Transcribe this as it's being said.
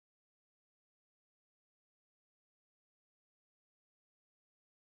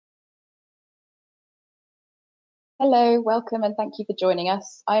Hello, welcome and thank you for joining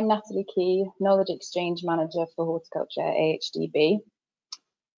us. I'm Natalie Key, Knowledge Exchange Manager for Horticulture at AHDB.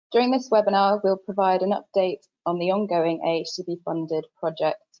 During this webinar, we'll provide an update on the ongoing AHDB funded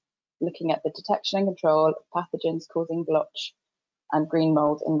project looking at the detection and control of pathogens causing blotch and green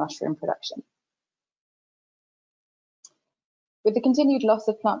mould in mushroom production. With the continued loss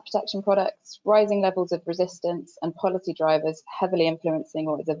of plant protection products, rising levels of resistance and policy drivers heavily influencing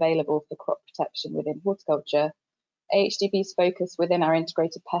what is available for crop protection within horticulture, AHDB's focus within our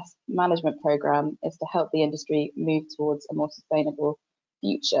integrated pest management programme is to help the industry move towards a more sustainable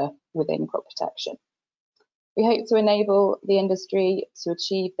future within crop protection. We hope to enable the industry to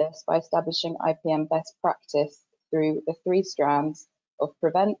achieve this by establishing IPM best practice through the 3 strands of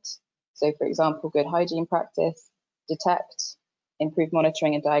prevent, so for example, good hygiene practice, detect, improve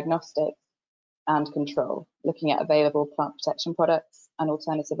monitoring and diagnostics, and control, looking at available plant protection products and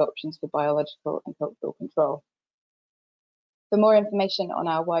alternative options for biological and cultural control. For more information on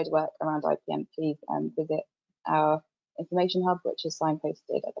our wider work around IPM, please visit our information hub, which is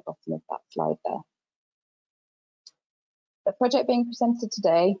signposted at the bottom of that slide there. The project being presented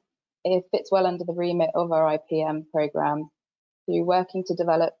today, it fits well under the remit of our IPM programme through working to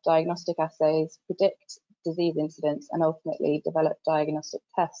develop diagnostic assays, predict disease incidence, and ultimately develop diagnostic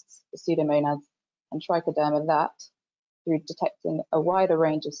tests for pseudomonads and Trichoderma that, through detecting a wider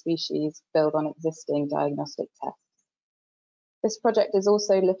range of species, build on existing diagnostic tests. This project is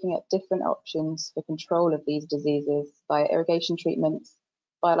also looking at different options for control of these diseases via irrigation treatments,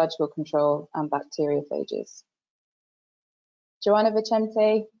 biological control, and bacteriophages. Joanna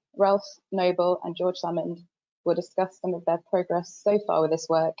Vicente, Ralph Noble, and George Salmond will discuss some of their progress so far with this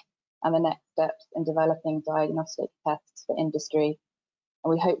work and the next steps in developing diagnostic tests for industry. And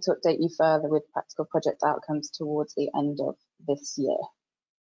we hope to update you further with practical project outcomes towards the end of this year.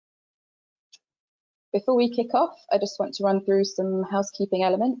 Before we kick off, I just want to run through some housekeeping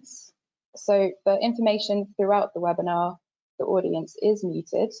elements. So for information throughout the webinar, the audience is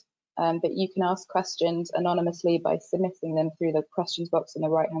muted, but you can ask questions anonymously by submitting them through the questions box on the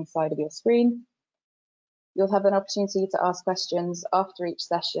right-hand side of your screen. You'll have an opportunity to ask questions after each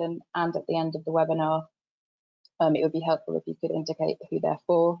session and at the end of the webinar. It would be helpful if you could indicate who they're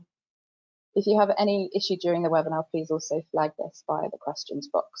for. If you have any issue during the webinar, please also flag this via the questions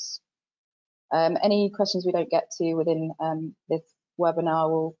box. Any questions we don't get to within this webinar,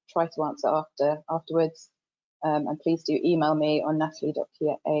 we'll try to answer afterwards. And please do email me on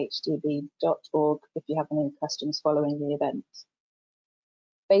natalie.key@ahdb.org if you have any questions following the event.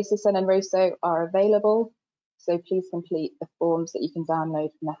 Basis and Enroso are available, so please complete the forms that you can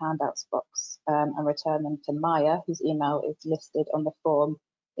download from the handouts box and return them to Maya, whose email is listed on the form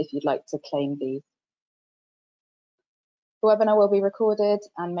if you'd like to claim these. The webinar will be recorded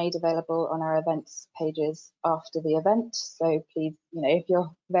and made available on our events pages after the event. So please, if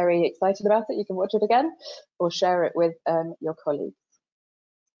you're very excited about it, you can watch it again or share it with your colleagues.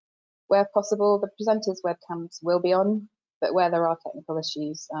 Where possible, the presenters' webcams will be on, but where there are technical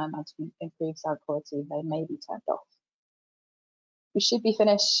issues and to improve sound quality, they may be turned off. We should be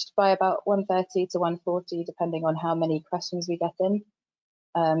finished by about 1:30 to 1:40, depending on how many questions we get in.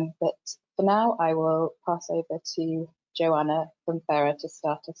 But for now, I will pass over to Joanna from Farah to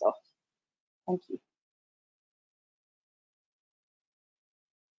start us off. Thank you.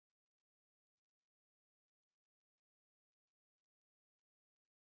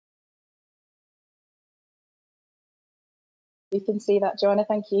 You can see that, Joanna,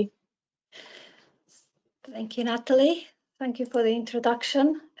 thank you. Thank you, Natalie. Thank you for the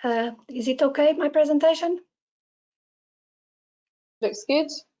introduction. Is it okay, my presentation? Looks good,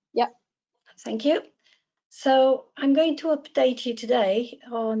 yeah. Thank you. So I'm going to update you today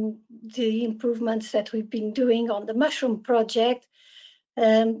on the improvements that we've been doing on the mushroom project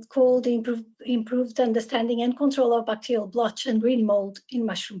called Improved Understanding and Control of Bacterial Blotch and Green Mold in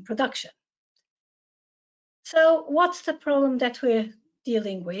Mushroom Production. So what's the problem that we're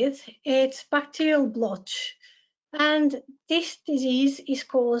dealing with? It's bacterial blotch. And this disease is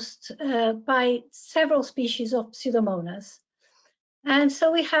caused by several species of pseudomonads. And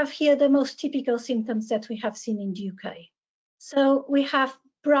so we have here the most typical symptoms that we have seen in the UK. So we have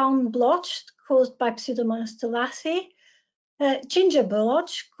brown blotch caused by Pseudomonas thalassei, ginger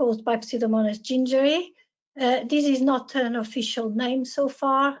blotch caused by Pseudomonas gingeri. This is not an official name so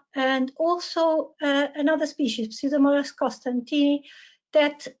far. And also another species, Pseudomonas constantini,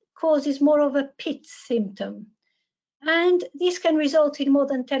 that causes more of a pit symptom. And this can result in more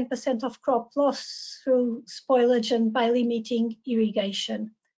than 10% of crop loss through spoilage and by limiting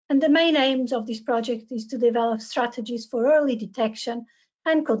irrigation. And the main aims of this project is to develop strategies for early detection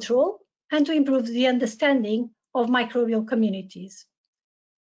and control and to improve the understanding of microbial communities.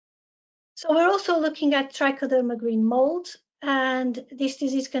 So we're also looking at Trichoderma green mould, and this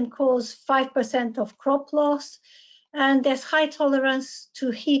disease can cause 5% of crop loss, and there's high tolerance to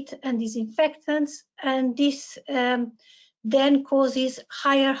heat and disinfectants, and this then causes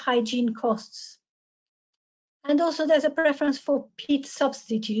higher hygiene costs. And also there's a preference for peat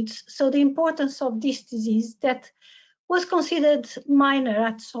substitutes, so the importance of this disease that was considered minor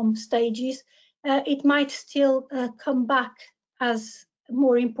at some stages, it might still come back as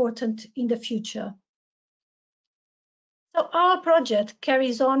more important in the future. So our project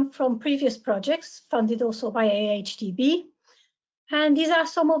carries on from previous projects funded also by AHDB. And these are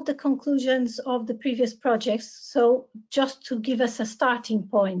some of the conclusions of the previous projects. So just to give us a starting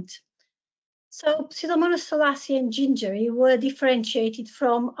point. So Pseudomonas thalassiae and gingerly were differentiated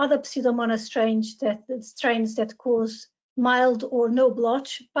from other Pseudomonas strains that cause mild or no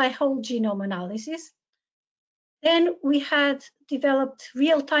blotch by whole genome analysis. Then we had developed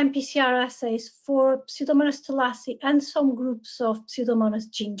real-time PCR assays for Pseudomonas thalassiae and some groups of Pseudomonas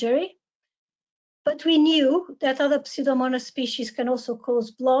gingerly. But we knew that other Pseudomonas species can also cause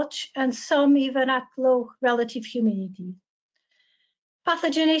blotch, and some even at low relative humidity.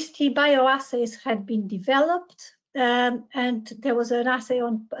 Pathogenicity bioassays had been developed, and there was an assay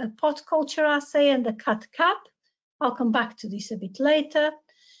on a pot culture assay and the cut cap. I'll come back to this a bit later.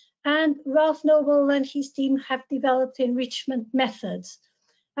 And Ralph Noble and his team have developed enrichment methods.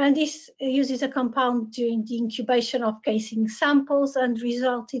 And this uses a compound during the incubation of casing samples and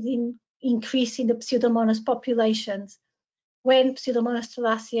resulted in increase in the Pseudomonas populations when Pseudomonas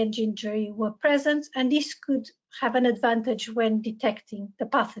thalassiae and gingerly were present, and this could have an advantage when detecting the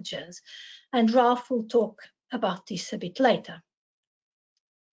pathogens. And Ralph will talk about this a bit later.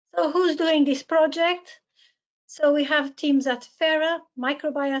 So who's doing this project? So we have teams at FERA,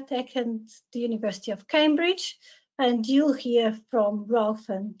 Microbiotech, and the University of Cambridge, and you'll hear from Ralph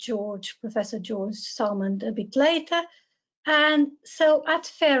and George, Professor George Salmond a bit later. And so at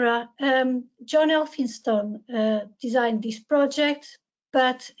FERA, John Elphinstone designed this project,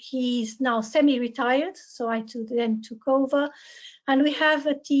 but he's now semi-retired, so I then took over. And we have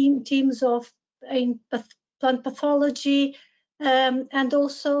a teams of plant pathology and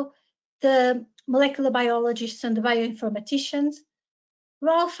also the molecular biologists and the bioinformaticians.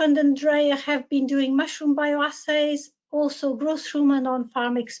 Ralph and Andrea have been doing mushroom bioassays, also growth room and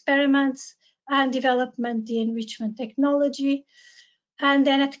on-farm experiments, and development the enrichment technology. And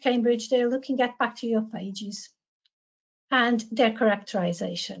then at Cambridge, they're looking at bacteriophages and their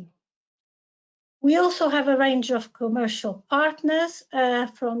characterization. We also have a range of commercial partners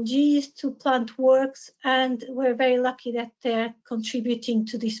from GES to PlantWorks, and we're very lucky that they're contributing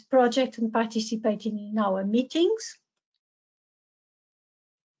to this project and participating in our meetings.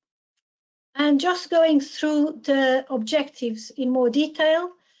 And just going through the objectives in more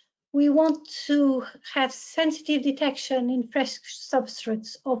detail, we want to have sensitive detection in fresh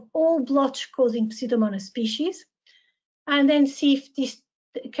substrates of all blotch-causing Pseudomonas species, and then see if this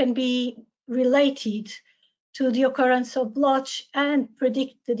can be related to the occurrence of blotch and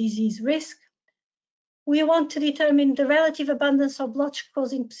predict the disease risk. We want to determine the relative abundance of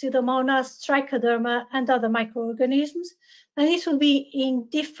blotch-causing Pseudomonas, Trichoderma, and other microorganisms, and this will be in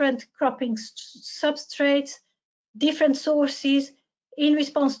different cropping substrates, different sources, in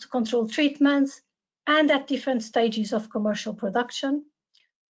response to control treatments, and at different stages of commercial production.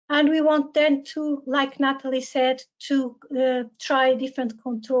 And we want then to, like Natalie said, to try different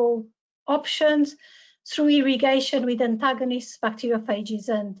control options through irrigation with antagonists, bacteriophages,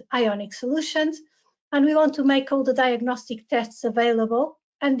 and ionic solutions. And we want to make all the diagnostic tests available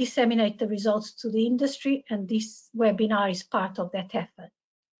and disseminate the results to the industry, and this webinar is part of that effort.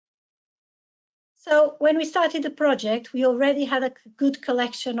 So when we started the project, we already had a good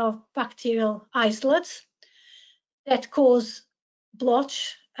collection of bacterial isolates that cause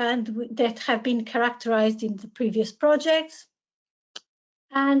blotch and that have been characterized in the previous projects.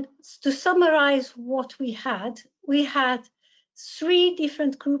 And to summarize what we had 3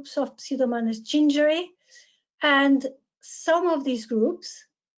 different groups of Pseudomonas gingerly, and some of these groups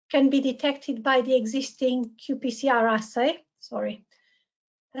can be detected by the existing qPCR assay,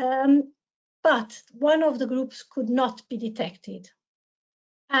 but one of the groups could not be detected.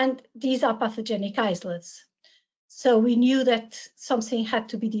 And these are pathogenic isolates. So we knew that something had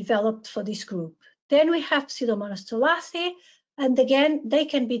to be developed for this group. Then we have Pseudomonas thalassiae, and again, they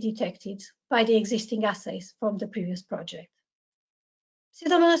can be detected by the existing assays from the previous project.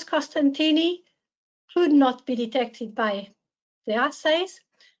 Pseudomonas constantini could not be detected by the assays,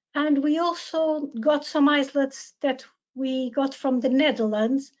 and we also got some isolates that we got from the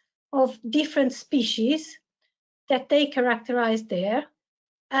Netherlands of different species, that they characterized there,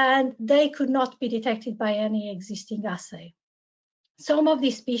 and they could not be detected by any existing assay. Some of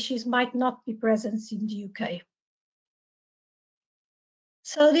these species might not be present in the UK.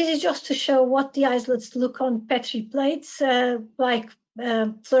 So this is just to show what the isolates look on Petri plates, like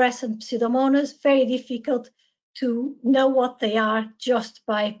fluorescent pseudomonas. Very difficult to know what they are just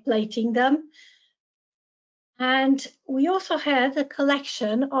by plating them. And we also had a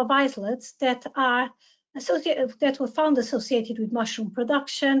collection of isolates that were found associated with mushroom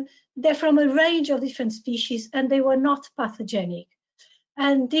production. They're from a range of different species, and they were not pathogenic.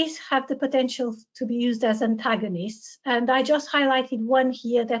 And these have the potential to be used as antagonists. And I just highlighted one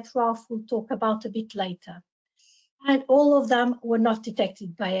here that Ralph will talk about a bit later. And all of them were not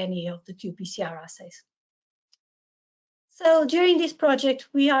detected by any of the qPCR assays. So during this project,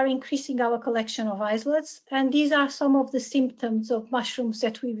 we are increasing our collection of isolates, and these are some of the symptoms of mushrooms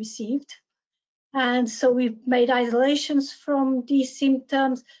that we received. And so we've made isolations from these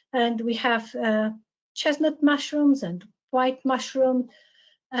symptoms, and we have chestnut mushrooms and white mushroom,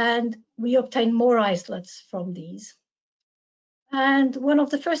 and we obtain more isolates from these. And one of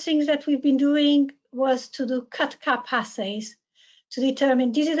the first things that we've been doing was to do cut cap assays to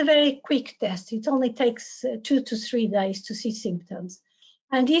determine, this is a very quick test. It only takes 2 to 3 days to see symptoms.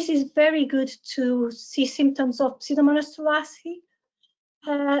 And this is very good to see symptoms of Pseudomonas thalassei,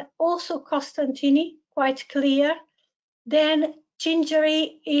 also Costantini, quite clear. Then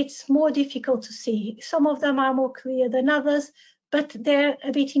gingery, it's more difficult to see. Some of them are more clear than others, but they're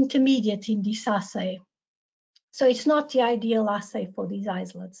a bit intermediate in this assay. So it's not the ideal assay for these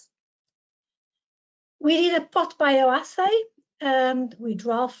isolates. We did a pot bioassay with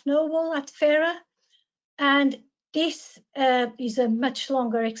Ralph Noble at Fera, and this is a much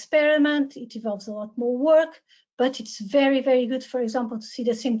longer experiment. It involves a lot more work, but it's very, very good, for example, to see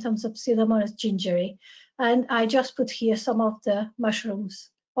the symptoms of Pseudomonas gingery. And I just put here some of the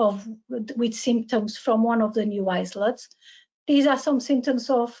mushrooms with symptoms from one of the new isolates. These are some symptoms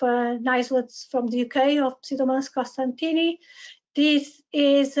of isolates from the UK of Pseudomonas costantini. This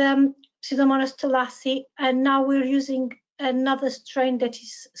is Pseudomonas thalassei, and now we're using another strain that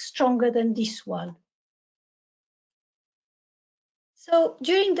is stronger than this one. So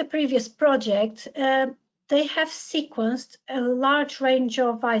during the previous project, they have sequenced a large range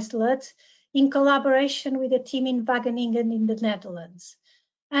of isolates in collaboration with a team in Wageningen in the Netherlands.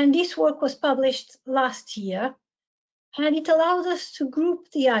 And this work was published last year, and it allowed us to group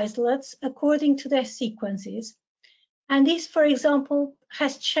the isolates according to their sequences. And this, for example,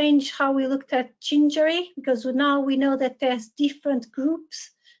 has changed how we looked at gingery, because now we know that there's different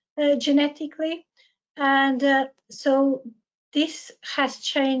groups genetically. And so this has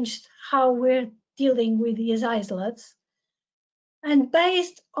changed how we're dealing with these isolates. And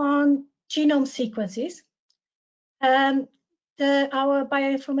based on genome sequences, our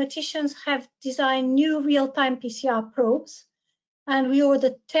bioinformaticians have designed new real-time PCR probes, and we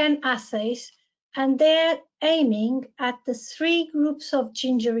ordered 10 assays, and they're aiming at the 3 groups of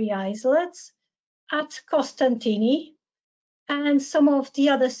gingery isolates, at Costantini, and some of the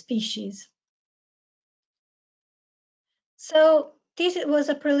other species. So this was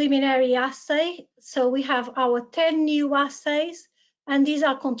a preliminary assay. So we have our 10 new assays, and these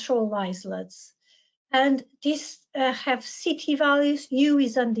are control isolates. And these have CT values. U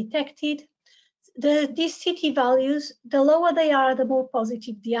is undetected. These CT values, the lower they are, the more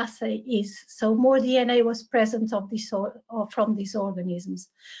positive the assay is. So more DNA was present from these organisms.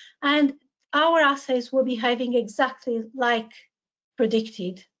 And our assays were behaving exactly like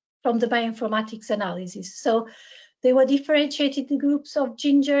predicted from the bioinformatics analysis. So they were differentiated the groups of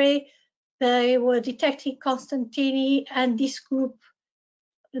gingery, they were detecting Costantini, and this group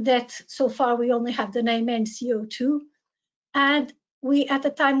that so far we only have the name NCO2. And at the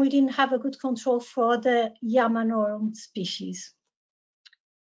time, we didn't have a good control for the Yamanorum species.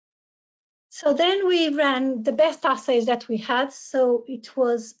 So then we ran the best assays that we had. So it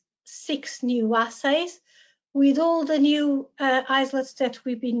was 6 new assays with all the new isolates that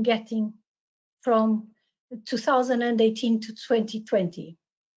we've been getting from 2018 to 2020.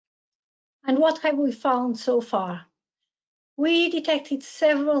 And what have we found so far? We detected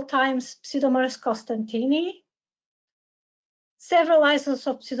several times Pseudomonas costantini, several isolates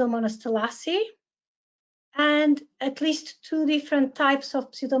of Pseudomonas thalassei, and at least 2 different types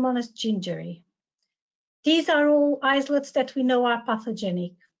of Pseudomonas gingery. These are all isolates that we know are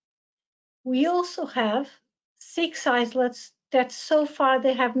pathogenic. We also have 6 isolates that so far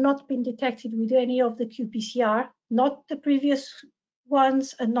they have not been detected with any of the qPCR, not the previous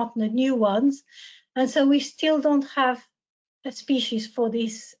ones and not the new ones. And so we still don't have a species for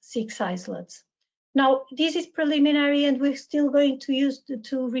these 6 isolates. Now, this is preliminary, and we're still going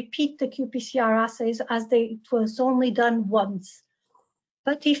to repeat the qPCR assays as it was only done once.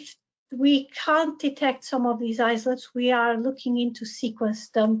 But if we can't detect some of these isolates, we are looking into sequence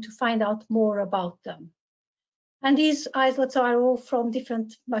them to find out more about them. And these isolates are all from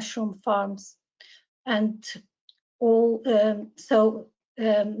different mushroom farms, and all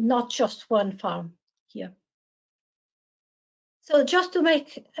not just one farm here. So just to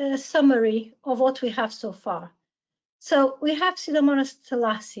make a summary of what we have so far. So we have Pseudomonas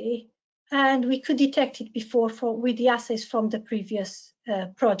thalassei, and we could detect it before with the assays from the previous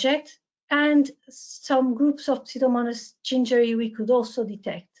project, and some groups of Pseudomonas gingeri we could also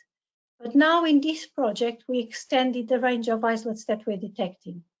detect. But now in this project, we extended the range of isolates that we're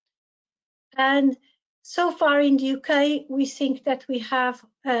detecting. And so far in the UK, we think that we have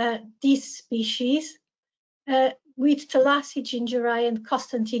these species, with Thalassei gingeri and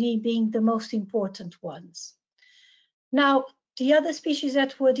Constantini being the most important ones. Now, the other species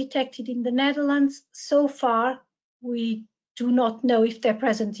that were detected in the Netherlands, so far, we do not know if they're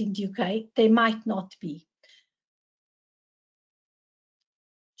present in the UK. They might not be.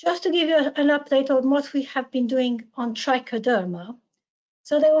 Just to give you an update on what we have been doing on Trichoderma.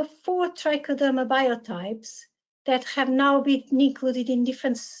 So there were 4 Trichoderma biotypes that have now been included in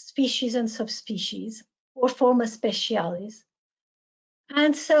different species and subspecies, or forma specialis.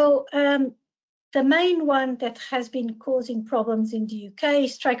 And so the main one that has been causing problems in the UK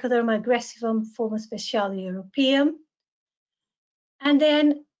is Trichoderma aggressivum forma speciale europaeum. And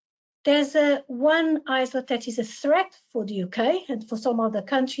then there's one isolate that is a threat for the UK and for some other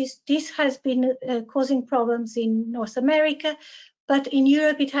countries. This has been causing problems in North America, but in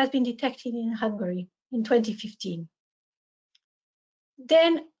Europe it has been detected in Hungary in 2015.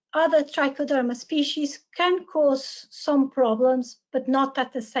 Then other Trichoderma species can cause some problems, but not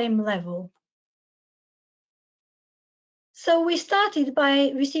at the same level. So we started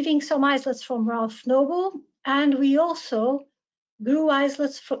by receiving some isolates from Ralph Noble, and we also grew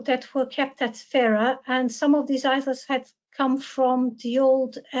isolates that were kept at Fera, and some of these isolates had come from the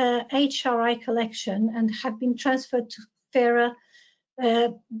old HRI collection and had been transferred to Fera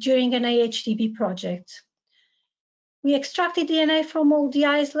during an AHDB project. We extracted DNA from all the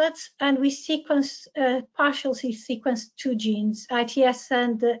isolates, and we sequenced, partially sequenced 2 genes, ITS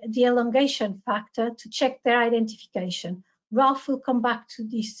and the elongation factor, to check their identification. Ralph will come back to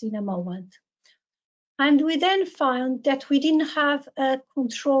this in a moment. And we then found that we didn't have a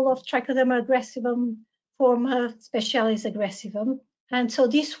control of Trichoderma aggressivum forma specialis aggressivum. And so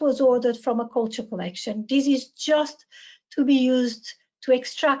this was ordered from a culture collection. This is just to be used to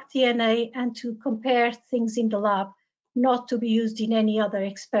extract DNA and to compare things in the lab, not to be used in any other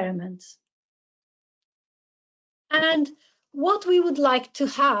experiments. And what we would like to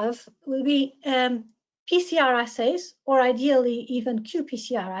have will be PCR assays, or ideally even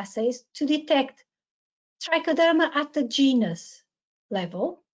qPCR assays, to detect Trichoderma at the genus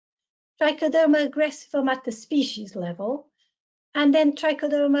level, Trichoderma aggressivum at the species level, and then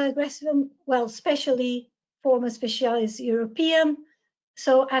Trichoderma aggressivum, well, especially forma specialis europaeum,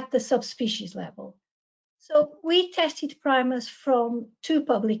 so at the subspecies level. So we tested primers from 2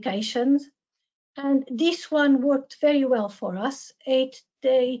 publications, and this one worked very well for us. It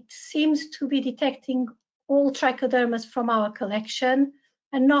seems to be detecting all Trichodermas from our collection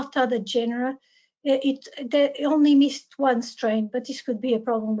and not other genera. They only missed 1 strain, but this could be a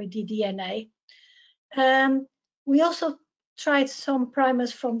problem with the DNA. We also tried some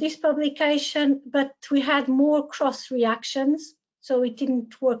primers from this publication, but we had more cross reactions, so it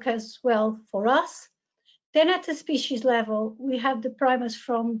didn't work as well for us. Then at the species level, we have the primers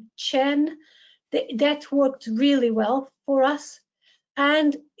from Chen. That worked really well for us,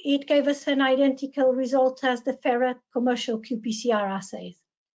 and it gave us an identical result as the Fera commercial qPCR assays.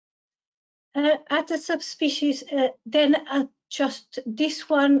 At the subspecies, just this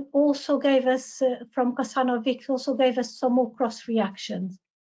one also gave us, from Kosanovic, also gave us some more cross reactions.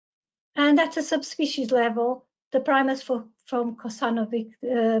 And at the subspecies level, the primers from Kosanovic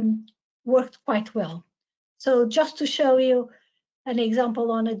worked quite well. So just to show you an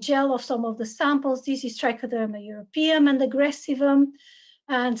example on a gel of some of the samples, this is Trichoderma europaeum and aggressivum.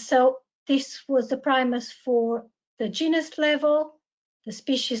 And so this was the primers for the genus level, the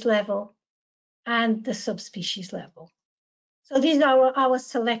species level, and the subspecies level. So these are our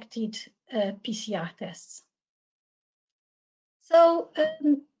selected PCR tests. So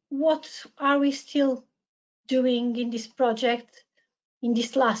what are we still doing in this project in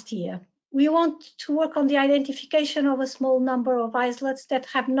this last year? We want to work on the identification of a small number of isolates that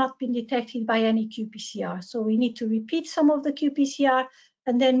have not been detected by any qPCR. So we need to repeat some of the qPCR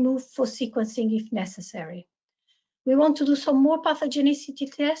and then move for sequencing if necessary. We want to do some more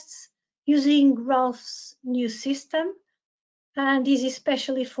pathogenicity tests using Ralph's new system, and this is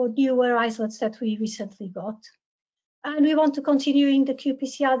especially for newer isolates that we recently got. And we want to continue in the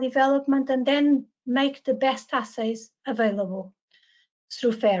qPCR development and then make the best assays available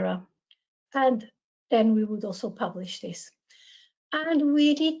through FERA. And then we would also publish this. And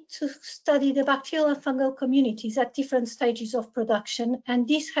we need to study the bacterial and fungal communities at different stages of production. And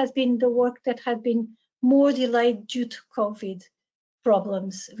this has been the work that has been more delayed due to COVID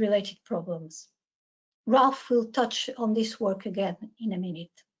problems, related problems. Ralph will touch on this work again in a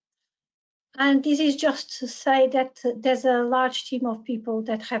minute. And this is just to say that there's a large team of people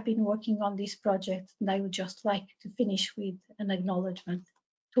that have been working on this project, and I would just like to finish with an acknowledgement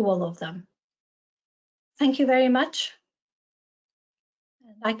to all of them. Thank you very much.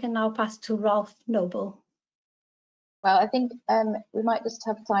 And I can now pass to Ralph Noble. Well, I think we might just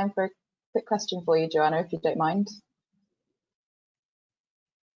have time for a quick question for you, Joanna, if you don't mind.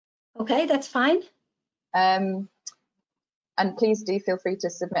 Okay, that's fine. And please do feel free to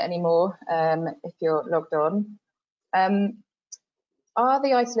submit any more if you're logged on. Are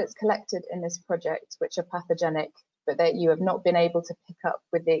the isolates collected in this project which are pathogenic, but that you have not been able to pick up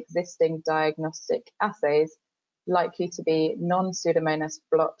with the existing diagnostic assays, likely to be non-Pseudomonas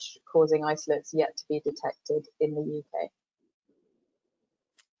blotch causing isolates yet to be detected in the UK?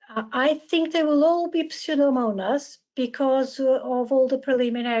 I think they will all be Pseudomonas because of all the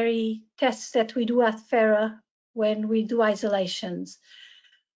preliminary tests that we do at FERA when we do isolations.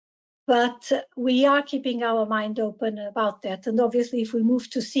 But we are keeping our mind open about that. And obviously, if we move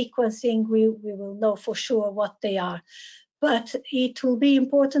to sequencing, we will know for sure what they are. But it will be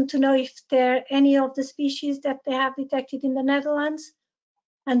important to know if there are any of the species that they have detected in the Netherlands.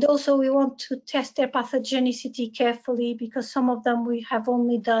 And also we want to test their pathogenicity carefully because some of them we have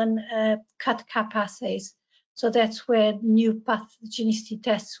only done cut cap assays. So that's where new pathogenicity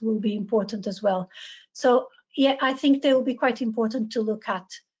tests will be important as well. So yeah, I think they will be quite important to look at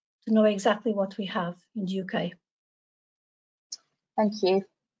to know exactly what we have in the UK. Thank you.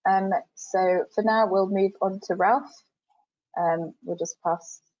 So for now, we'll move on to Ralph. We'll just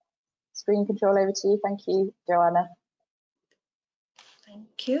pass screen control over to you. Thank you, Joanna.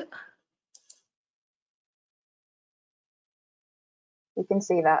 Thank you. We can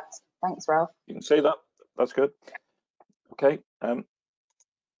see that. Thanks, Ralph. You can see that. That's good. Okay.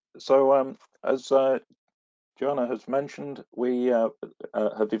 As Joanna has mentioned, we have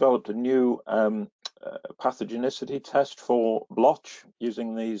developed a new pathogenicity test for blotch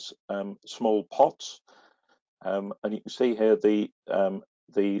using these small pots. And you can see here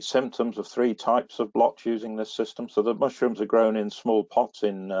the symptoms of 3 types of blotch using this system. So the mushrooms are grown in small pots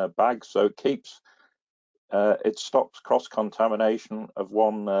in bags, so it stops cross-contamination of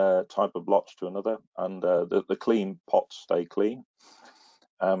one type of blotch to another, and the clean pots stay clean.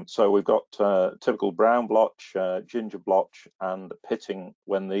 So we've got typical brown blotch, ginger blotch, and pitting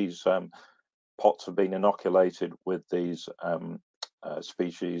when these pots have been inoculated with these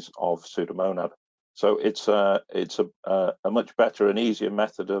species of Pseudomonad. So it's a much better and easier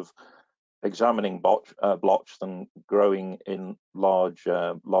method of examining blotch than growing in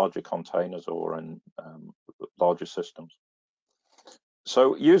larger containers or in larger systems.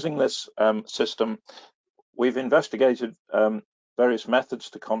 So using this system, we've investigated various methods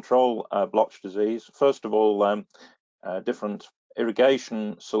to control blotch disease. First of all, different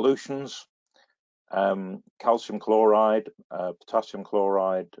irrigation solutions, calcium chloride, potassium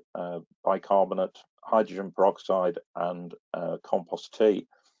chloride, bicarbonate, hydrogen peroxide, and compost tea.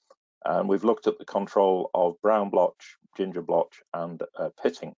 And we've looked at the control of brown blotch, ginger blotch, and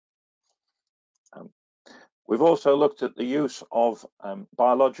pitting. We've also looked at the use of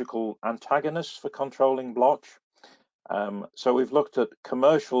biological antagonists for controlling blotch. So we've looked at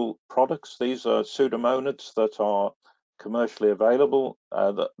commercial products. These are Pseudomonads that are commercially available.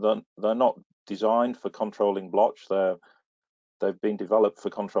 They're not designed for controlling blotch. They've been developed for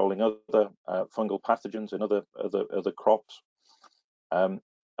controlling other fungal pathogens in other crops. And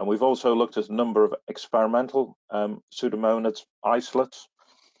we've also looked at a number of experimental Pseudomonads isolates.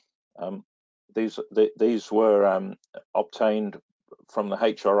 These were obtained from the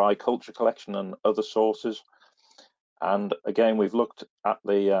HRI culture collection and other sources. And again, we've looked at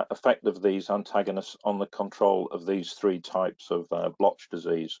the effect of these antagonists on the control of these 3 types of blotch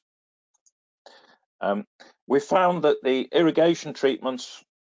disease. We found that the irrigation treatments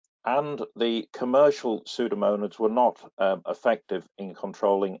and the commercial Pseudomonads were not effective in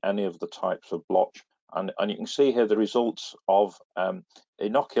controlling any of the types of blotch. And you can see here the results of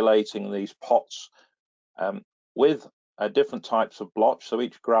inoculating these pots with different types of blotch. So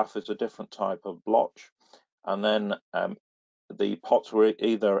each graph is a different type of blotch. And then the pots were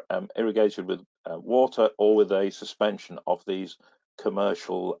either irrigated with water or with a suspension of these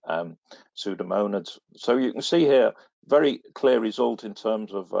commercial pseudomonads. So you can see here, very clear result in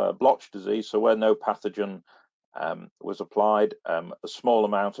terms of blotch disease. So where no pathogen was applied, a small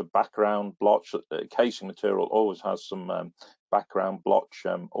amount of background blotch. Casing material always has some background blotch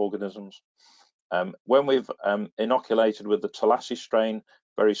organisms. When we've inoculated with the Talassi strain,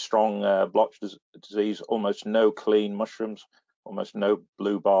 very strong blotch disease, almost no clean mushrooms, almost no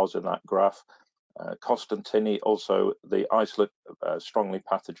blue bars in that graph. Costantini, also the isolate, strongly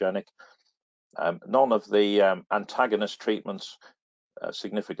pathogenic. None of the antagonist treatments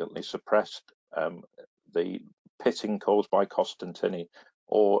significantly suppressed the pitting caused by Costantini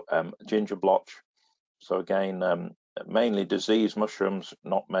or ginger blotch. So again, mainly disease mushrooms,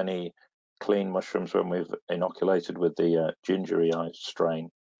 not many clean mushrooms when we've inoculated with the gingery eye strain.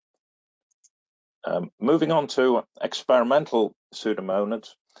 Moving on to experimental pseudomonads.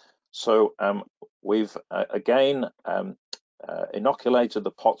 So we've again inoculated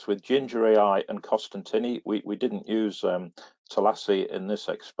the pots with gingery eye and Costantini. We didn't use Talassi in this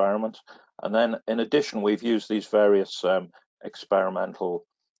experiment. And then in addition, we've used these various experimental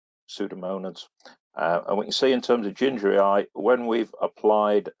pseudomonads. And we can see in terms of gingery eye, when we've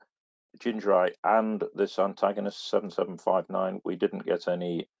applied ginger eye and this antagonist 7759, we didn't get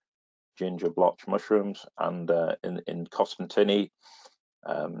any ginger blotch mushrooms, and in Costantini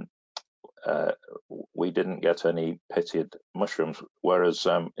we didn't get any pitted mushrooms, whereas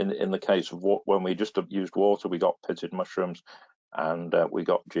in the case of when we just used water, we got pitted mushrooms and we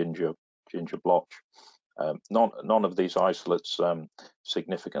got ginger blotch. None of these isolates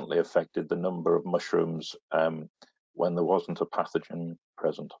significantly affected the number of mushrooms when there wasn't a pathogen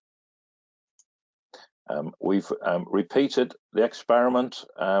present. We've repeated the experiment,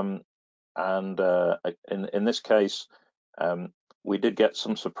 and in this case, we did get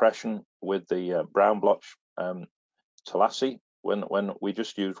some suppression with the brown blotch Talassi. When we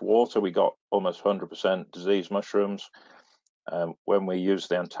just used water, we got almost 100% disease mushrooms. When we used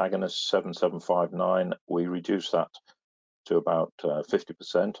the antagonist 7759, we reduced that to about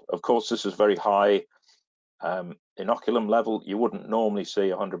 50%. Of course, this is very high inoculum level. You wouldn't normally see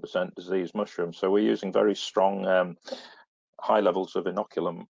 100% disease mushrooms, so we're using very strong high levels of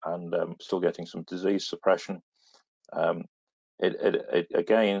inoculum and still getting some disease suppression. It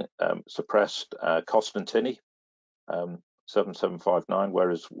again suppressed Costantini 7759,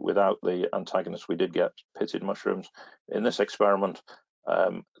 whereas without the antagonist we did get pitted mushrooms. In this experiment,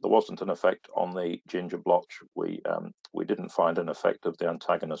 there wasn't an effect on the ginger blotch. We didn't find an effect of the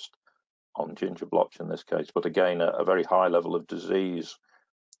antagonist on ginger blotch in this case, but again a very high level of disease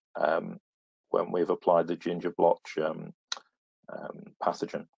when we've applied the ginger blotch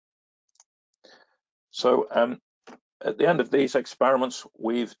pathogen. So at the end of these experiments,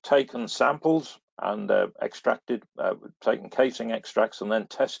 we've taken samples and extracted, taken casing extracts and then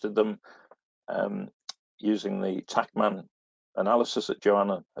tested them using the TACMAN analysis that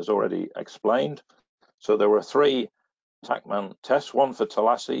Joanna has already explained. So there were 3 TACMAN tests, one for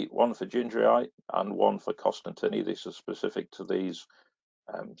Talassi, one for gingery eye, and one for Costantini. These are specific to these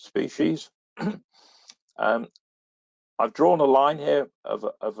species. I've drawn a line here of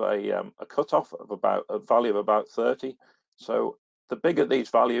a cutoff of about a value of about 30. So the bigger these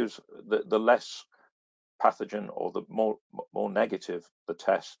values, the less pathogen or the more negative the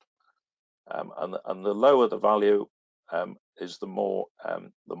test, and the lower the value is the more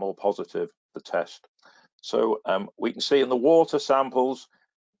positive the test. So we can see in the water samples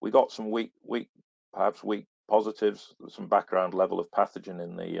we got some weak positives, some background level of pathogen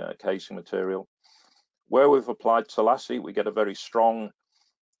in the casing material. Where we've applied Talassi, we get a very strong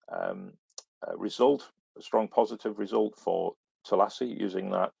result, a strong positive result for Talassi using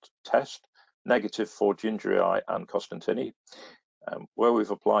that test, negative for gingery eye and Costantini. Where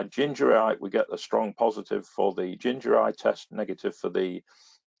we've applied gingery eye, we get a strong positive for the gingery eye test, negative for the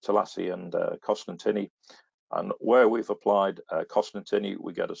Talassi and Costantini. And where we've applied Costantini,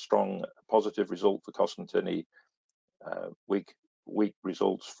 we get a strong positive result for Costantini, weak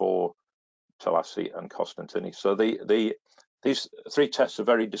results for Talassi and Costantini. So these 3 tests are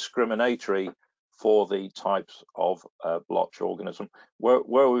very discriminatory for the types of blotch organism.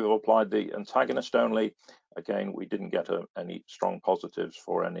 Where we've applied the antagonist only, again, we didn't get any strong positives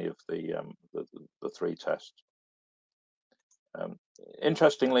for any of the 3 tests.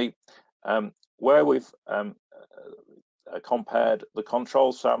 Interestingly, where we've compared the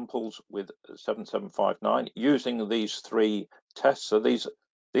control samples with 7759 using these 3 tests, so these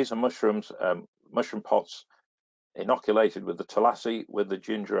are mushrooms, mushroom pots inoculated with the Thalassi, with the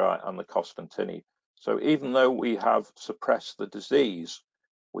Gingeri and the Costantini. So even though we have suppressed the disease,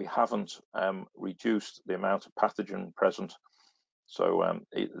 we haven't reduced the amount of pathogen present. So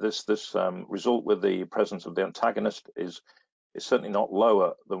this result with the presence of the antagonist is certainly not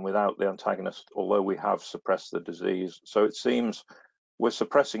lower than without the antagonist, although we have suppressed the disease. So it seems we're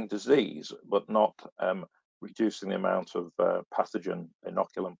suppressing disease, but not reducing the amount of pathogen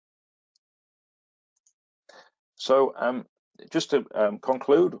inoculum. So just to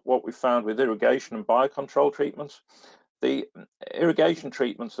conclude what we found with irrigation and biocontrol treatments, the irrigation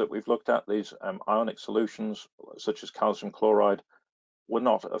treatments that we've looked at, these ionic solutions such as calcium chloride, were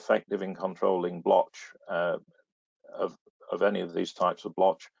not effective in controlling blotch of any of these types of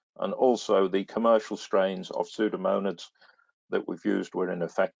blotch, and also the commercial strains of pseudomonads that we've used were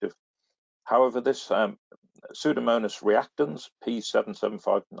ineffective. However, this Pseudomonas reactans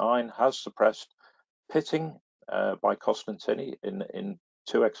P7759 has suppressed pitting by Costantini in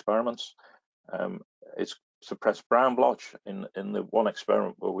 2 experiments. It's suppressed brown blotch in the 1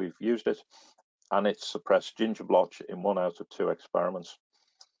 experiment where we've used it, and it's suppressed ginger blotch in 1 out of 2 experiments.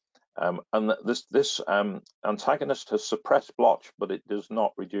 And this antagonist has suppressed blotch, but it does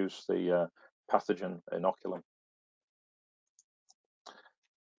not reduce the pathogen inoculum.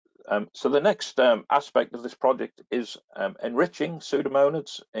 So the next aspect of this project is enriching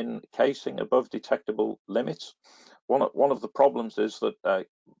pseudomonads in casing above detectable limits. One of the problems is that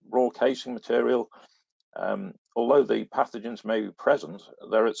raw casing material, although the pathogens may be present,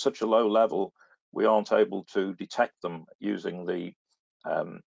 they're at such a low level we aren't able to detect them using the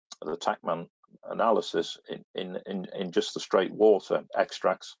TACMAN analysis in just the straight water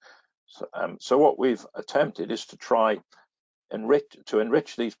extracts. So what we've attempted is to try to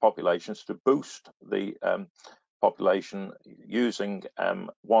enrich these populations, to boost the population using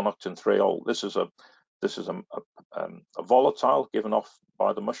 1-octantriol. This is a volatile given off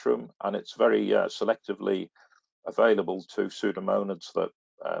by the mushroom, and it's very selectively available to pseudomonads that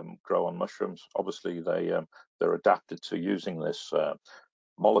grow on mushrooms. Obviously, they're adapted to using this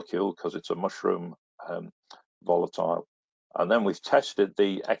molecule because it's a mushroom volatile. And then we've tested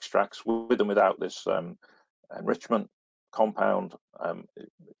the extracts with and without this enrichment compound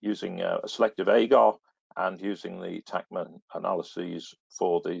using a selective agar and using the TACMAN analyses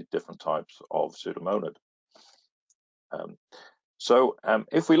for the different types of pseudomonad. So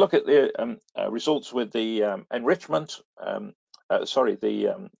if we look at the results with the enrichment, the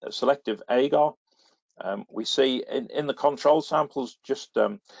selective agar, we see in the control samples just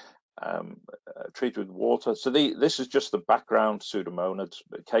treated with water. So this is just the background pseudomonads.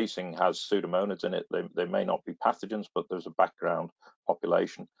 The casing has pseudomonads in it. They may not be pathogens, but there's a background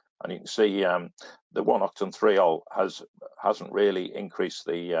population. And you can see the 1-octantriol hasn't really increased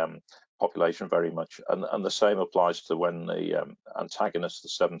the population very much. And the same applies to when the antagonist, the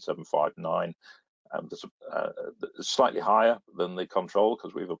 7759, there's slightly higher than the control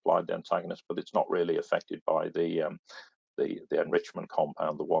because we've applied the antagonist, but it's not really affected by the enrichment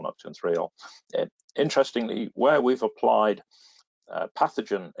compound, the 1-octantriol. Interestingly, where we've applied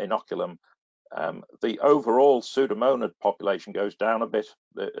pathogen inoculum, the overall pseudomonad population goes down a bit.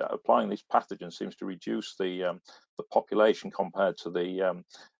 Applying these pathogens seems to reduce the population compared to the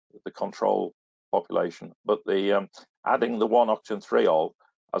control population. But adding the 1-octantriol,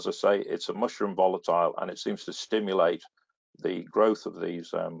 as I say, it's a mushroom volatile, and it seems to stimulate the growth of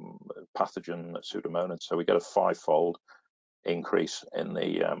these pathogen pseudomonads. So we get a 5-fold increase in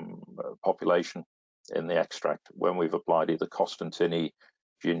the population in the extract when we've applied either Costantini,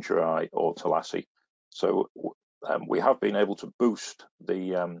 Gingeri, or Thalassi. So we have been able to boost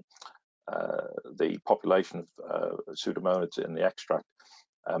the population of pseudomonads in the extract.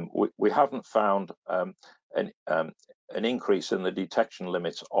 We haven't found an increase in the detection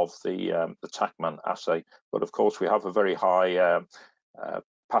limits of the TACMAN assay, but of course we have a very high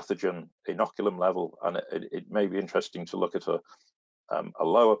pathogen inoculum level, and it may be interesting to look at a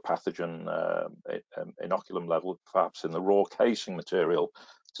lower pathogen inoculum level, perhaps in the raw casing material,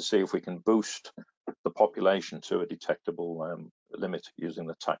 to see if we can boost the population to a detectable limit using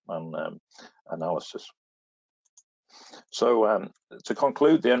the TACMAN analysis. So to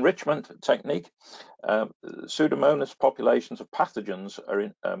conclude, the enrichment technique, Pseudomonas populations of pathogens are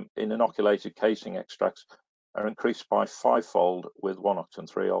in inoculated casing extracts are increased by 5-fold with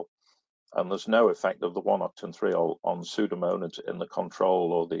 1-octantriol, and there's no effect of the 1-octantriol on pseudomonads in the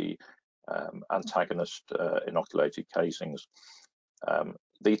control or the antagonist inoculated casings.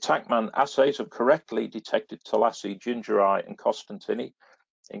 The TACMAN assays have correctly detected Thalassi, Gingeri, and Costantini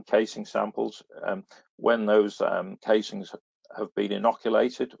in casing samples when those casings have been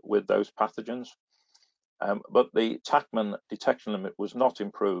inoculated with those pathogens. But the Tachman detection limit was not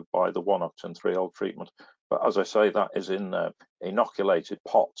improved by the 1-octane-3-ol treatment. But as I say, that is in inoculated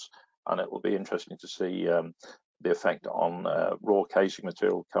pots, and it will be interesting to see the effect on raw casing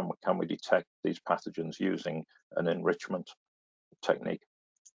material. Can we detect these pathogens using an enrichment technique?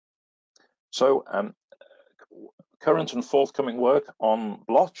 So current and forthcoming work on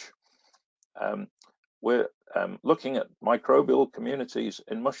blotch. We're looking at microbial communities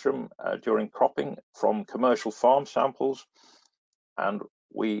in mushroom during cropping from commercial farm samples, and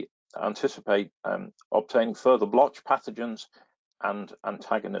we anticipate obtaining further blotch pathogens and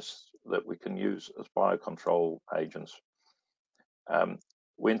antagonists that we can use as biocontrol agents.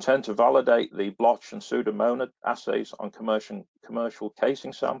 We intend to validate the blotch and pseudomonad assays on commercial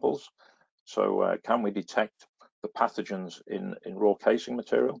casing samples. So can we detect the pathogens in raw casing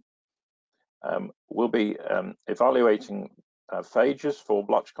material? We'll be evaluating phages for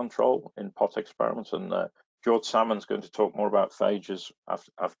blotch control in pot experiments, and George Salmon's going to talk more about phages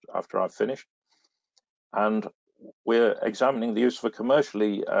after I've finished. And we're examining the use of a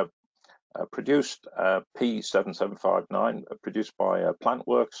commercially produced P7759 produced by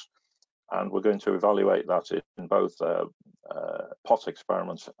Plantworks, and we're going to evaluate that in both pot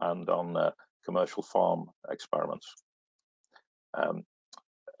experiments and on commercial farm experiments.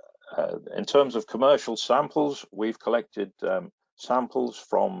 In terms of commercial samples, we've collected samples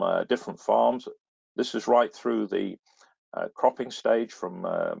from different farms. This is right through the cropping stage, from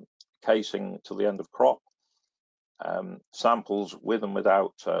casing to the end of crop. Samples with and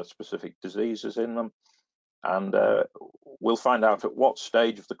without specific diseases in them. And we'll find out at what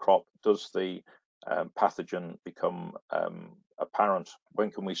stage of the crop does the pathogen become apparent.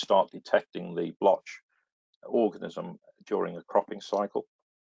 When can we start detecting the blotch organism during a cropping cycle?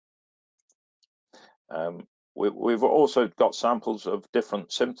 We've also got samples of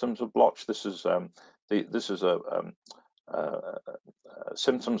different symptoms of blotch. This is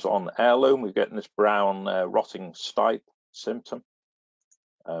symptoms on heirloom. We're getting this brown rotting stipe symptom.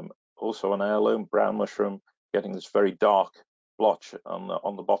 Also on heirloom, brown mushroom, getting this very dark blotch on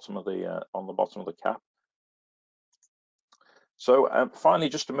the bottom of the cap. So finally,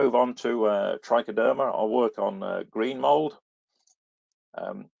 just to move on to Trichoderma, I'll work on green mould.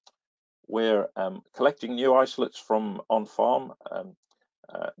 We're collecting new isolates from on farm.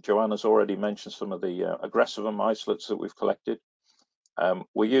 Joanna's already mentioned some of the aggressivum isolates that we've collected.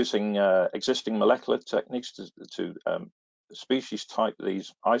 We're using existing molecular techniques to species type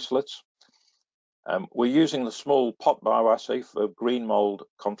these isolates. We're using the small pot bioassay for green mould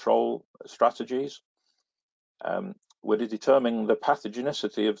control strategies. We're determining the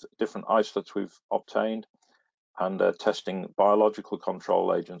pathogenicity of different isolates we've obtained, and testing biological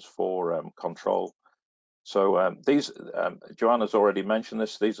control agents for control. So these, Joanna's already mentioned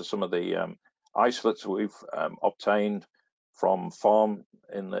this, these are some of the isolates we've obtained from farm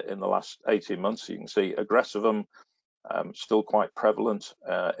in the last 18 months. You can see aggressivum still quite prevalent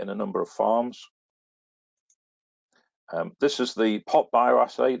in a number of farms. This is the pot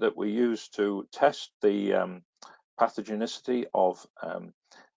bioassay that we use to test the pathogenicity of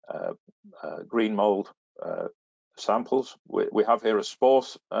green mould samples. We have here a spore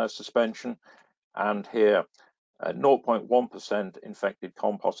suspension, and here 0.1% infected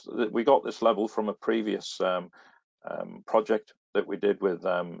compost. We got this level from a previous project that we did with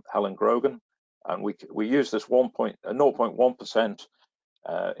Helen Grogan, and we use this 0.1%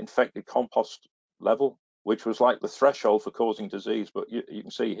 infected compost level, which was like the threshold for causing disease. But you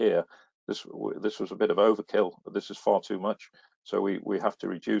can see here, this was a bit of overkill, but this is far too much. So we have to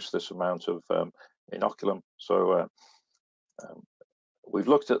reduce this amount of inoculum. So we've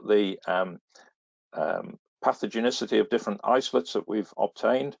looked at the pathogenicity of different isolates that we've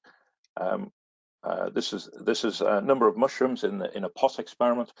obtained. This is a number of mushrooms in a pot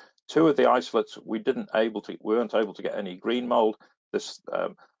experiment. Two of the isolates we weren't able to get any green mould. This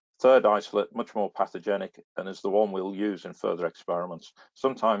third isolate, much more pathogenic, and is the one we'll use in further experiments.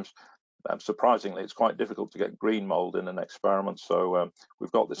 Sometimes, surprisingly, it's quite difficult to get green mould in an experiment. So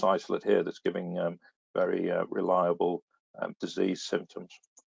we've got this isolate here that's giving very reliable disease symptoms.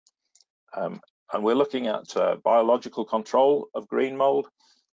 And we're looking at biological control of green mould.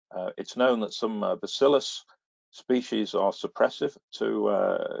 It's known that some bacillus species are suppressive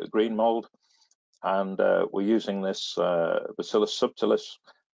to green mould, and we're using this Bacillus subtilis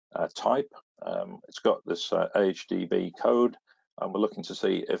type. It's got this AHDB code, and we're looking to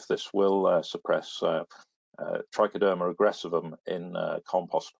see if this will suppress Trichoderma aggressivum in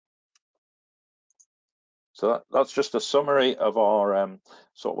compost. So that's just a summary of our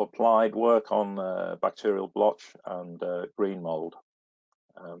sort of applied work on bacterial blotch and green mould.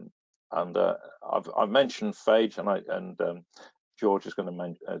 And I've mentioned phage, and George is going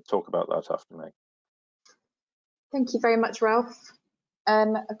to talk about that after me. Thank you very much, Ralph.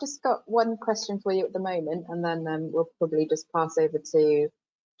 I've just got one question for you at the moment, and then we'll probably just pass over to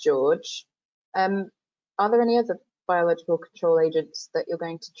George. Are there any other biological control agents that you're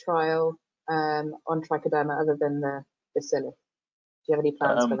going to trial on Trichoderma other than the bacillus? Do you have any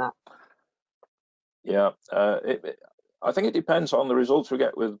plans for that? Yeah, I think it depends on the results we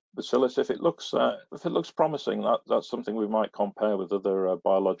get with bacillus. If it looks promising, that's something we might compare with other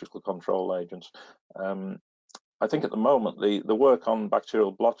biological control agents. I think at the moment the work on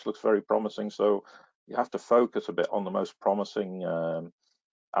bacterial blotch looks very promising, so you have to focus a bit on the most promising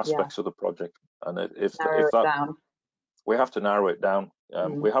aspects of the project. And if that down. We have to narrow it down.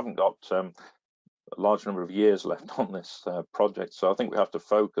 We haven't got a large number of years left on this project, so I think we have to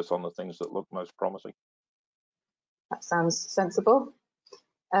focus on the things that look most promising. That sounds sensible.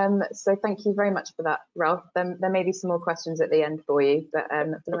 So thank you very much for that, Ralph. There may be some more questions at the end for you, but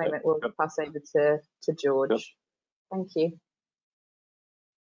for the moment we'll pass over to George. Good. Thank you.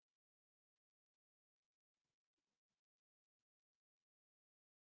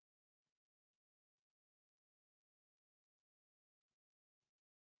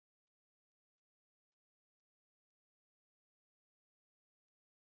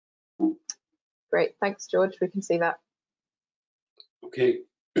 Great, thanks, George. We can see that. Okay.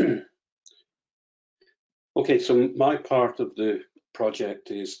 Okay, so my part of the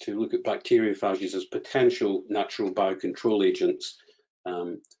project is to look at bacteriophages as potential natural biocontrol agents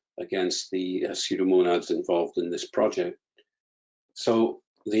against the pseudomonads involved in this project. So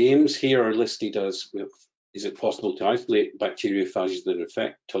the aims here are listed as, is it possible to isolate bacteriophages that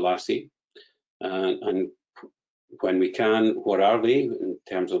affect Tolaceae? And when we can, what are they in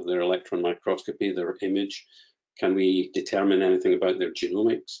terms of their electron microscopy, their image? Can we determine anything about their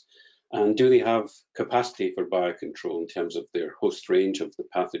genomics? And do they have capacity for biocontrol in terms of their host range of the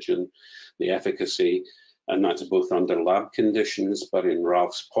pathogen, the efficacy? And that's both under lab conditions, but in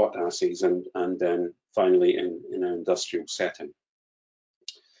Ralph's pot assays, and then finally in an industrial setting.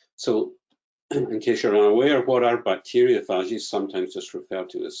 So in case you're unaware, what are bacteriophages, sometimes just referred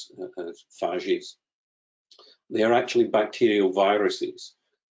to as phages? They are actually bacterial viruses.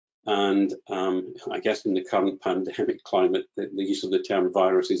 And I guess in the current pandemic climate, the use of the term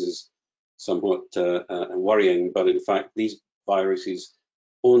viruses is somewhat worrying, but in fact, these viruses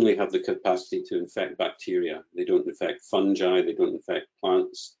only have the capacity to infect bacteria. They don't infect fungi, they don't infect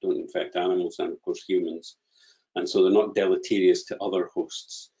plants, don't infect animals, and of course humans. And so they're not deleterious to other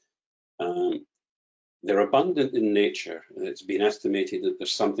hosts. They're abundant in nature. It's been estimated that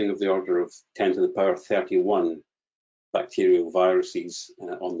there's something of the order of 10 to the power 31 bacterial viruses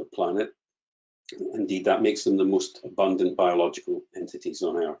on the planet. Indeed, that makes them the most abundant biological entities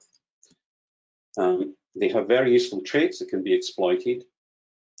on Earth. They have very useful traits that can be exploited.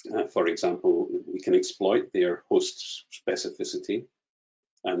 For example, we can exploit their host specificity,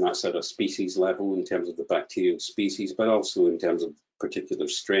 and that's at a species level in terms of the bacterial species, but also in terms of particular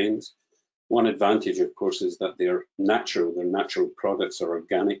strains. One advantage, of course, is that they're natural. Their natural products are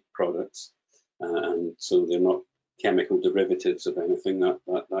organic products, and so they're not chemical derivatives of anything.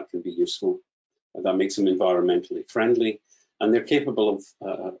 That can be useful. That makes them environmentally friendly, and they're capable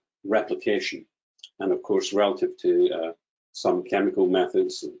of replication. And of course, relative to some chemical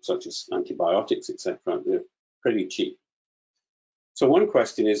methods, such as antibiotics, etc., they're pretty cheap. So one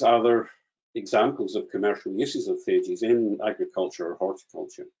question is, are there examples of commercial uses of phages in agriculture or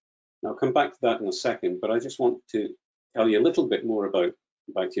horticulture? And I'll come back to that in a second, but I just want to tell you a little bit more about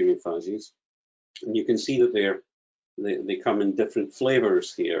bacteriophages. And you can see that they come in different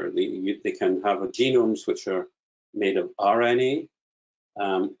flavors here. They can have genomes which are made of RNA,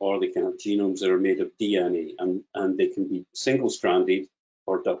 or they can have genomes that are made of DNA, and they can be single-stranded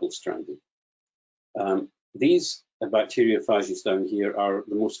or double-stranded. These bacteriophages down here are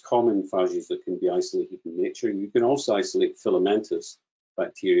the most common phages that can be isolated in nature. You can also isolate filamentous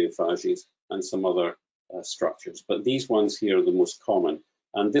bacteriophages and some other structures, but these ones here are the most common.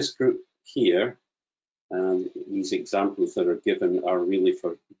 And this group here, these examples that are given are really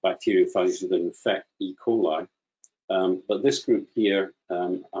for bacteriophages that infect E. coli. But this group here,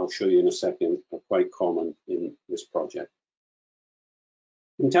 I'll show you in a second, are quite common in this project.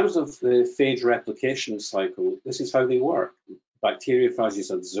 In terms of the phage replication cycle, this is how they work.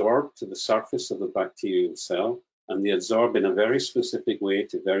 Bacteriophages adsorb to the surface of a bacterial cell, and they adsorb in a very specific way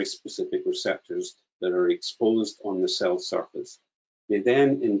to very specific receptors that are exposed on the cell surface. They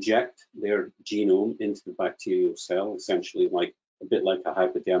then inject their genome into the bacterial cell, essentially a bit like a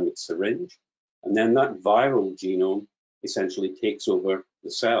hypodermic syringe. And then that viral genome essentially takes over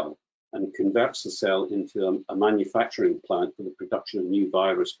the cell. and converts the cell into a manufacturing plant for the production of new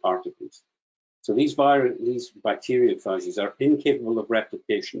virus particles. So these bacteriophages are incapable of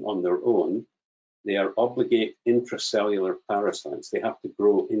replication on their own. They are obligate intracellular parasites. They have to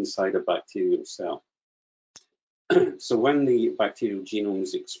grow inside a bacterial cell. So when the bacterial genome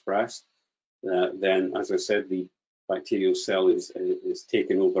is expressed, then, as I said, the bacterial cell is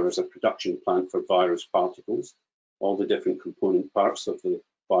taken over as a production plant for virus particles. All the different component parts of the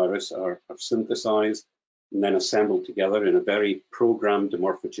virus are synthesized and then assembled together in a very programmed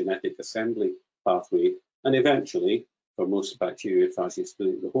morphogenetic assembly pathway. And eventually, for most bacteriophages,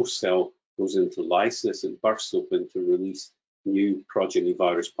 the host cell goes into lysis and bursts open to release new progeny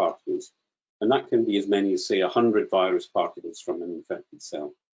virus particles. And that can be as many as, say, 100 virus particles from an infected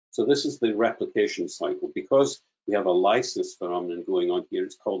cell. So this is the replication cycle. Because we have a lysis phenomenon going on here,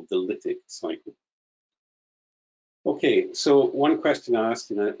 it's called the lytic cycle. Okay, so one question I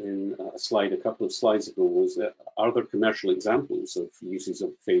asked in a slide a couple of slides ago was, are there commercial examples of uses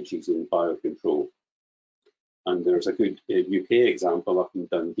of phages in biocontrol? And there's a good UK example up in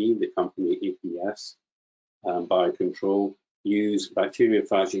Dundee. The company APS Biocontrol use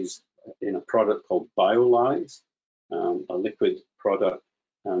bacteriophages in a product called BioLyse, a liquid product,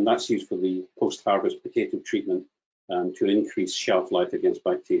 and that's used for the post-harvest potato treatment to increase shelf life against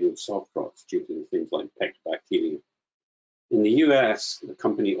bacterial soft rots due to things like pectobacteria. In the US, the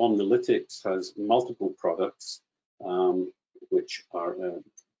company Omnilytics has multiple products which are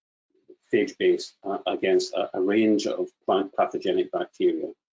phage-based against a range of plant pathogenic bacteria,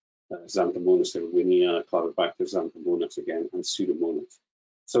 Xanthomonas erwinia, Clavibacter xanthomonas again, and Pseudomonads.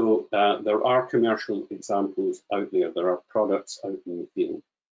 So there are commercial examples out there. There are products out in the field.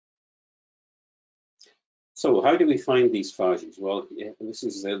 So how do we find these phages? Well, this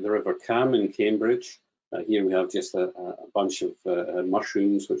is the River Cam in Cambridge. Here we have just a bunch of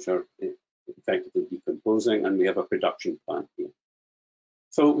mushrooms which are effectively decomposing, and we have a production plant here.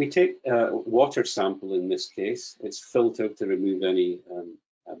 So we take a water sample in this case. It's filtered to remove any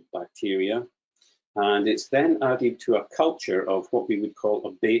bacteria, and it's then added to a culture of what we would call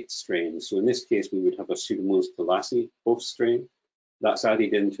a bait strain. So in this case, we would have a Pseudomonas thalassei host strain. That's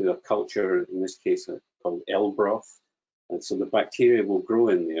added into a culture, in this case, called L broth. And so the bacteria will grow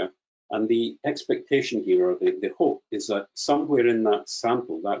in there. And the expectation here, or the hope, is that somewhere in that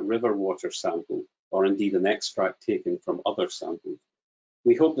sample, that river water sample, or indeed an extract taken from other samples,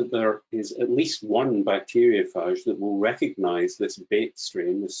 we hope that there is at least one bacteriophage that will recognize this bait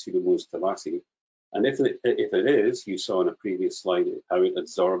strain, this Pseudomonas thalassei. And if it is, you saw in a previous slide how it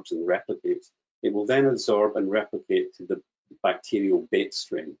absorbs and replicates, it will then absorb and replicate to the bacterial bait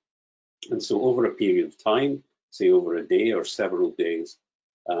strain. And so over a period of time, say over a day or several days,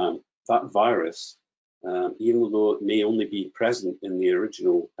 that virus, even though it may only be present in the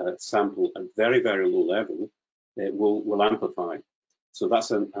original sample at very, very low level, it will amplify. So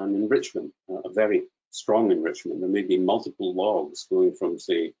that's an enrichment, a very strong enrichment. There may be multiple logs going from,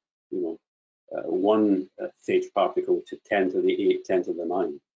 say, one phage particle to 10 to the 8, 10 to the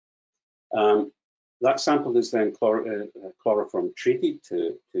 9. That sample is then chloroform treated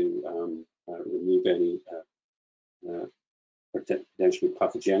to remove any potentially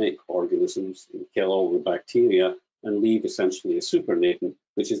pathogenic organisms and kill all the bacteria and leave essentially a supernatant,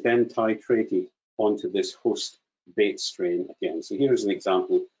 which is then titrated onto this host bait strain again. So here's an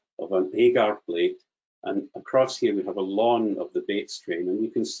example of an agar plate, and across here we have a lawn of the bait strain, and you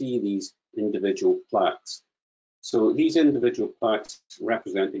can see these individual plaques. So these individual plaques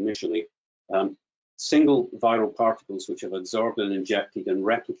represent initially single viral particles which have absorbed and injected and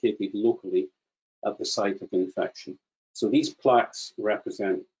replicated locally at the site of infection. So these plaques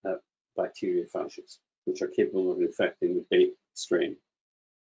represent bacteriophages, which are capable of infecting the bait strain.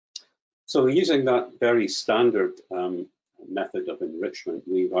 So using that very standard method of enrichment,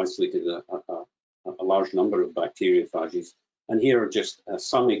 we've isolated a large number of bacteriophages. And here are just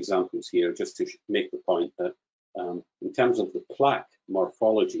some examples here, just to make the point that in terms of the plaque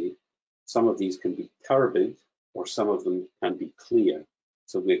morphology, some of these can be turbid or some of them can be clear.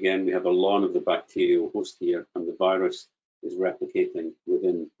 So again, we have a lawn of the bacterial host here, and the virus is replicating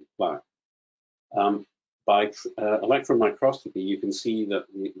within the plaque. By electron microscopy, you can see that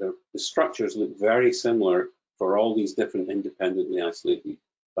the structures look very similar for all these different independently isolated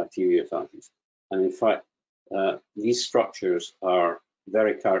bacteriophages. And in fact, these structures are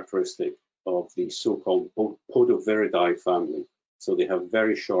very characteristic of the so-called Podoviridae family. So they have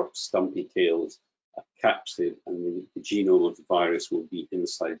very short, stumpy tails, a capsid, and the genome of the virus will be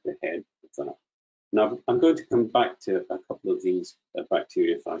inside the head of that. Now, I'm going to come back to a couple of these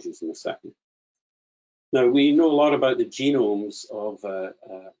bacteriophages in a second. Now, we know a lot about the genomes of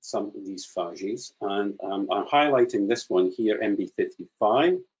some of these phages, and I'm highlighting this one here,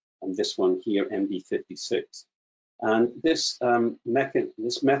 MB55, and this one here, MB56. And this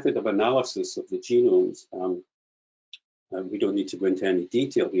method of analysis of the genomes, we don't need to go into any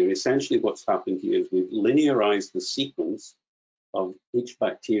detail here. Essentially, what's happened here is we've linearized the sequence of each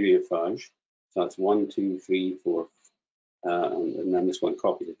bacteriophage. So that's 1, 2, 3, 4, and then this one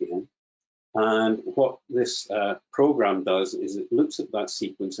copied at the end. And what this program does is it looks at that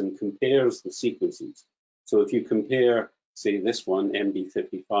sequence and compares the sequences. So if you compare, say, this one,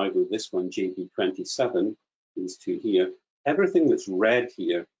 MB55, with this one, JB27, these two here, everything that's red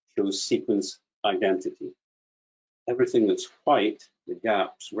here shows sequence identity. Everything that's white, the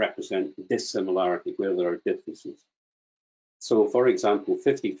gaps, represent dissimilarity, where there are differences. So, for example,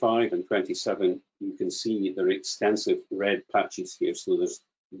 55 and 27, you can see there are extensive red patches here. So there's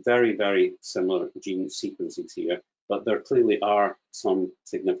very, very similar gene sequences here, but there clearly are some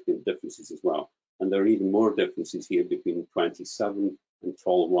significant differences as well. And there are even more differences here between 27 and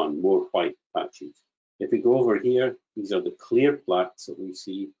tol1, more white patches. If we go over here, these are the clear plaques that we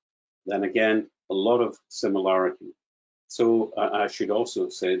see. Then again, a lot of similarity. So I should also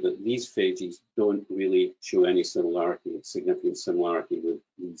say that these phages don't really show any similarity, significant similarity with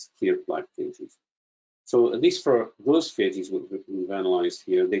these clear plaque phages. So at least for those phages we've analysed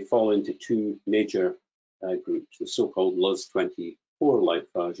here, they fall into two major groups, the so-called Luz24-like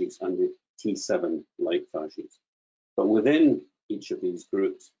phages and the T7-like phages. But within each of these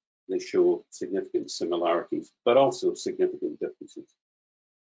groups, they show significant similarities, but also significant differences.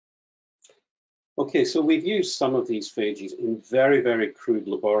 Okay, so we've used some of these phages in very, very crude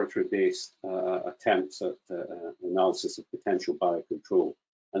laboratory-based attempts at analysis of potential biocontrol.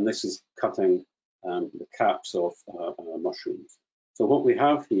 And this is cutting the caps off mushrooms. So what we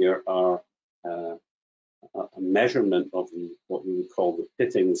have here are a measurement of what we would call the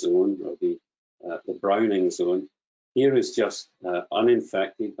pitting zone, or the browning zone. Here is just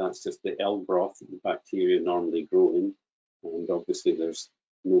uninfected. That's just the L broth that the bacteria normally grow in. And obviously there's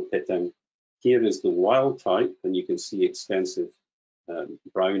no pitting. Here is the wild type, and you can see extensive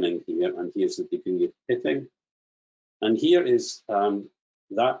browning here, and here's the degree of pitting. And here is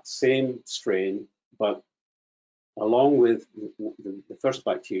that same strain, but along with the first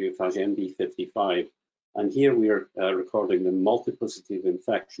bacteriophage, MB55, and here we are recording the multiplicity of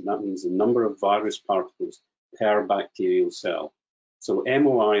infection. That means the number of virus particles per bacterial cell. So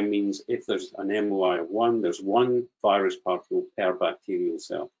MOI means if there's an MOI of 1, there's 1 virus particle per bacterial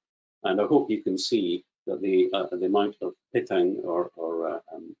cell. And I hope you can see that the amount of pitting or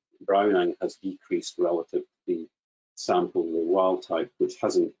browning has decreased relative to the sample, the wild type, which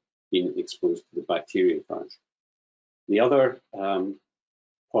hasn't been exposed to the bacteriophage. The other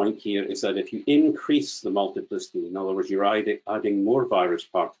point here is that if you increase the multiplicity, in other words, you're adding more virus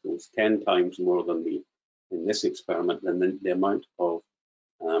particles, 10 times more than in this experiment, then the amount of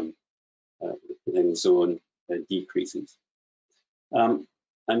pitting zone decreases.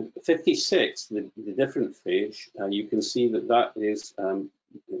 And 56, the different phage, you can see that is,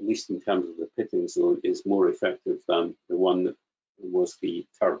 at least in terms of the pitting zone, is more effective than the one that was the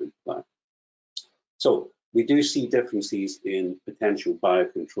turbid plaque. So we do see differences in potential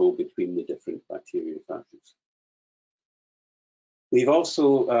biocontrol between the different bacteriophages. We've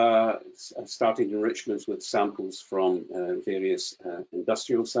also started enrichments with samples from various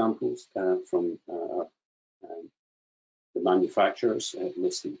industrial samples from the manufacturers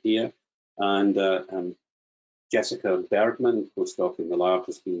listed here, and Jessica Bergman, postdoc in the lab,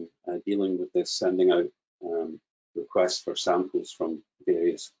 has been dealing with this, sending out requests for samples from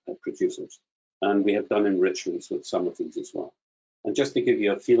various producers, and we have done enrichments with some of these as well. And just to give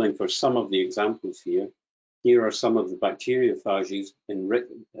you a feeling for some of the examples here, here are some of the bacteriophages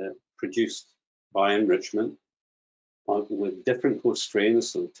produced by enrichment with different host strains,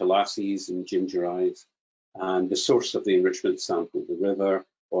 so Thalasses and Gingerides, and the source of the enrichment sample, the river,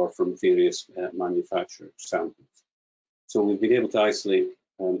 or from various manufacturer samples. So we've been able to isolate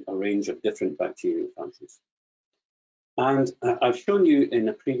a range of different bacteriophages. And I've shown you in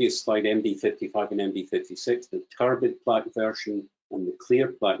a previous slide MB55 and MB56, the turbid plaque version and the clear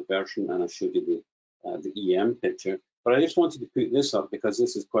plaque version, and I showed you the EM picture. But I just wanted to put this up because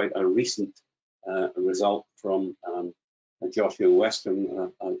this is quite a recent result from Joshua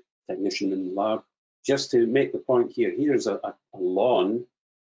Western, a technician in the lab. Just to make the point here, here's a lawn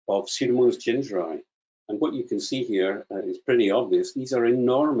of Pseudomonas gingeri. And what you can see here is pretty obvious. These are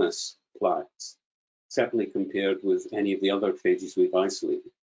enormous plaques, certainly compared with any of the other phages we've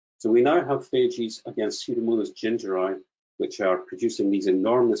isolated. So we now have phages against Pseudomonas gingeri which are producing these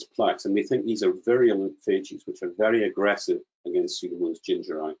enormous plaques, and we think these are virulent phages which are very aggressive against Pseudomonas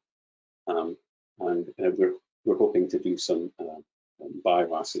gingeri, and we're hoping to do some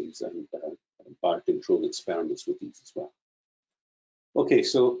bioassays and biocontrol experiments with these as well. Okay,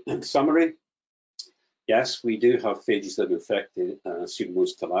 so in summary, yes, we do have phages that infect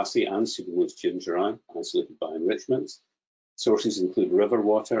Pseudomonas thalassei and Pseudomonas gingeri, isolated by enrichments. Sources include river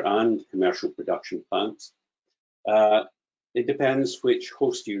water and commercial production plants. It depends which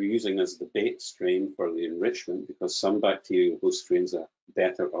host you're using as the bait strain for the enrichment, because some bacterial host strains are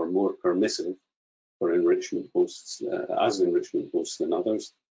better or more permissive for enrichment hosts, as enrichment hosts than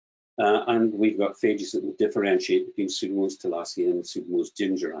others. And we've got phages that will differentiate between Pseudomonas thalassei and Pseudomonas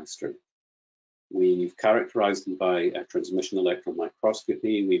gingeri strain. We've characterized them by transmission electron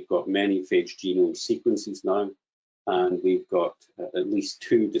microscopy. We've got many phage genome sequences now, and we've got at least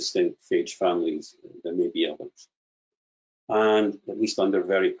 2 distinct phage families. There may be others. And at least under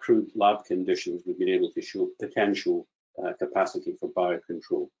very crude lab conditions, we've been able to show potential capacity for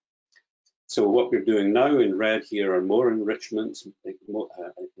biocontrol. So what we're doing now in red here are more enrichments,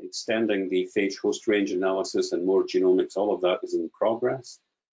 extending the phage host range analysis and more genomics. All of that is in progress.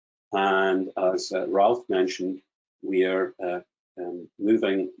 And as Ralph mentioned, we are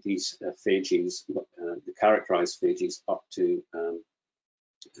moving these phages, the characterized phages, up to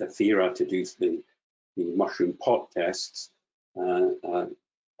FIRA to do the mushroom pot tests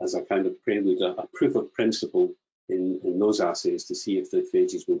as a kind of prelude, a proof of principle in those assays to see if the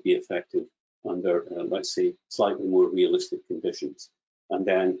phages will be effective under, let's say, slightly more realistic conditions. And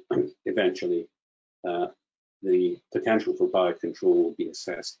then eventually the potential for biocontrol will be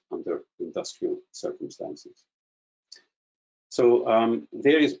assessed under industrial circumstances. So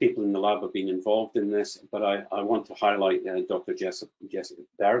various people in the lab have been involved in this, but I want to highlight Dr. Jessica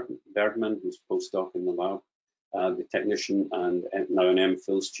Bergman, who's postdoc in the lab, the technician and now an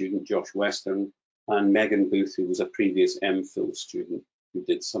MPhil student, Josh Western, and Megan Booth, who was a previous MPhil student who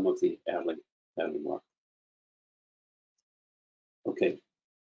did some of the early work. Okay.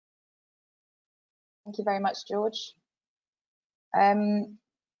 Thank you very much, George.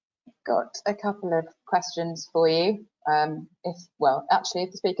 Got a couple of questions for you. If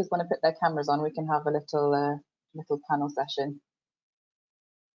the speakers want to put their cameras on, we can have a little panel session.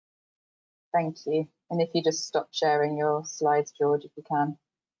 Thank you. And if you just stop sharing your slides, George, if you can.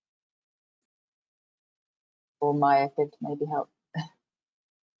 Or Maya could maybe help.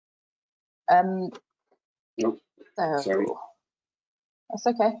 Nope. Sorry. That's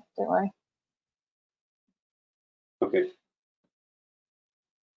okay, don't worry. Okay.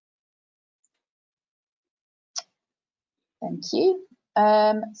 Thank you.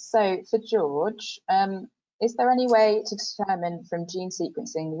 So for George, is there any way to determine from gene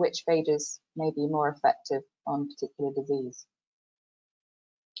sequencing which phages may be more effective on particular disease?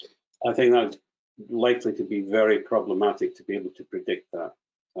 I think that's likely to be very problematic to be able to predict that.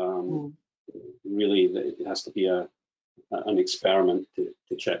 Really, it has to be an experiment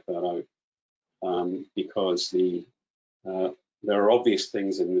to check that out, because there are obvious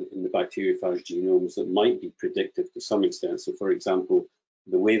things in the bacteriophage genomes that might be predictive to some extent. So, for example,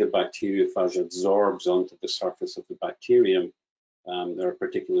 the way the bacteriophage absorbs onto the surface of the bacterium, there are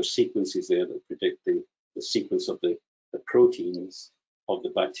particular sequences there that predict the sequence of the proteins of the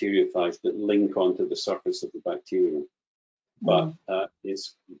bacteriophage that link onto the surface of the bacterium. But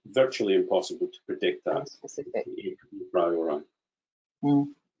it's virtually impossible to predict that a priori.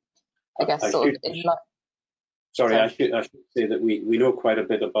 I guess Sorry, I should say that we know quite a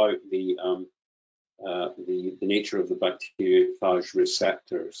bit about the nature of the bacteriophage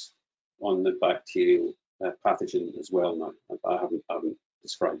receptors on the bacterial pathogen as well now. I haven't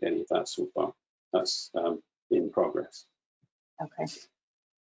described any of that so far. That's in progress. Okay.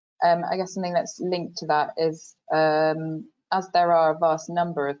 I guess something that's linked to that is, as there are a vast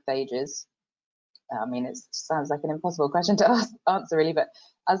number of phages, I mean, it sounds like an impossible question to answer really, but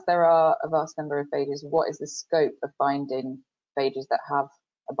as there are a vast number of phages, what is the scope of finding phages that have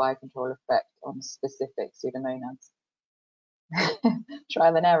a biocontrol effect on specific pseudomonads?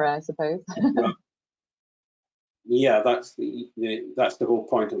 Trial and error, I suppose. Yeah, that's the whole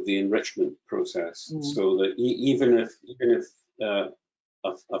point of the enrichment process. So that even if a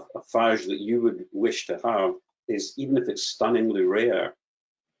phage that you would wish to have is, even if it's stunningly rare,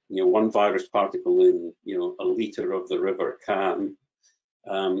 one virus particle in a liter of the river can,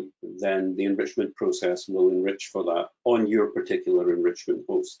 then the enrichment process will enrich for that on your particular enrichment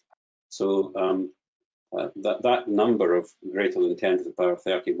host. So that number of greater than 10 to the power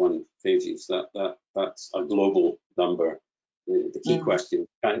 31 phages, that's a global number. The key question,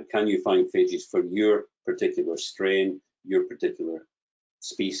 can you find phages for your particular strain your particular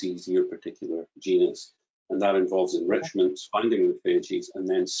species, your particular genus. And that involves enrichments, finding the phages, and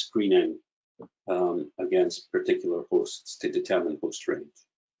then screening against particular hosts to determine host range.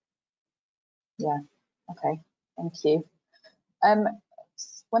 Yeah, okay, thank you.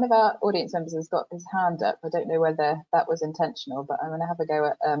 One of our audience members has got his hand up. I don't know whether that was intentional, but I'm going to have a go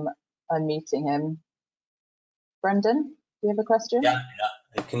at unmuting him. Brendan, do you have a question? Yeah.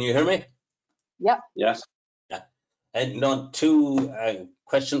 Can you hear me? Yeah. Yes. Yeah. No, two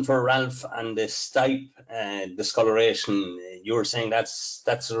question for Ralph and the stipe discoloration. You were saying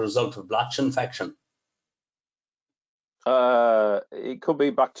that's a result of blotch infection. It could be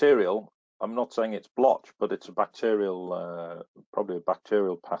bacterial. I'm not saying it's blotch, but it's a bacterial, probably a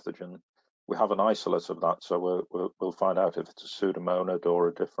bacterial pathogen. We have an isolate of that, so we'll find out if it's a pseudomonad or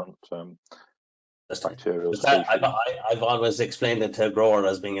a different bacterial species. I've always explained it to a grower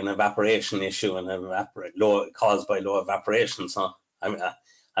as being an evaporation issue and caused by low evaporation. So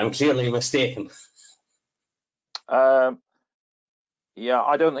I'm clearly mistaken. Yeah,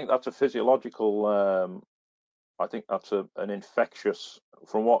 I don't think that's a physiological. I think that's an infectious.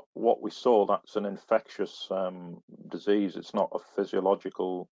 From what we saw, that's an infectious disease. It's not a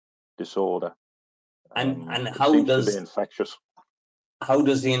physiological disorder. And it how seems does to be infectious? How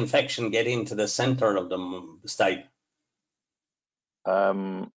does the infection get into the center of the stipe?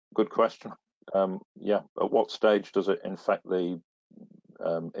 Good question. Yeah, at what stage does it infect the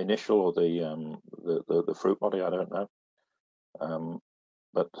initial or the fruit body? I don't know.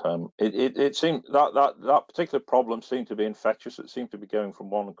 But it seemed that particular problem seemed to be infectious. It seemed to be going from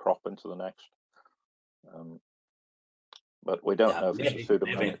one crop into the next. But we don't know if it's a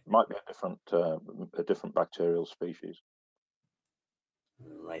pseudomonas. It might be a different bacterial species.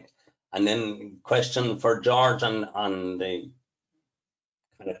 Right. And then question for George on the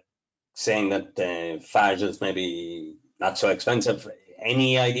kind of saying that phage is maybe not so expensive.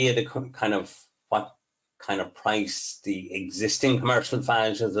 Any idea the kind of what kind of price the existing commercial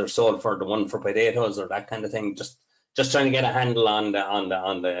phages are sold for, the one for potatoes or that kind of thing? Just trying to get a handle on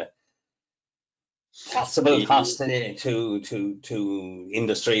the possible cost to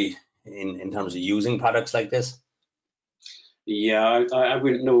industry in terms of using products like this. Yeah, I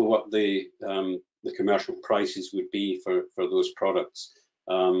wouldn't know what the commercial prices would be for those products,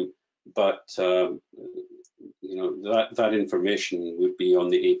 but you know, that information would be on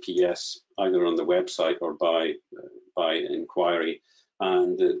the APS, either on the website or by inquiry,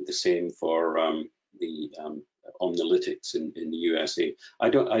 and the same for the Omnilytics in the USA. I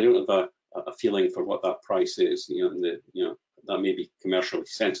don't have a feeling for what that price is. You know, that may be commercially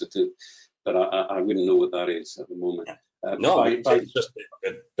sensitive, but I wouldn't know what that is at the moment. Yeah. No, it's just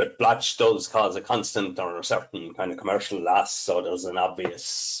that blotch does cause a constant or a certain kind of commercial loss, so there's an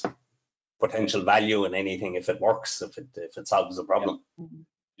obvious potential value in anything if it works, if it solves the problem.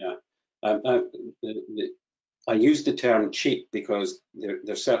 Yeah, I use the term cheap because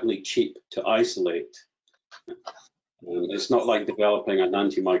they're certainly cheap to isolate. It's not like developing an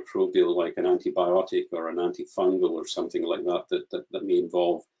antimicrobial like an antibiotic or an antifungal or something like that may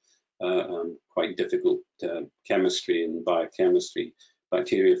involve quite difficult chemistry and biochemistry.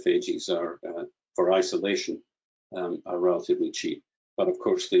 Bacteriophages are, for isolation, are relatively cheap. But of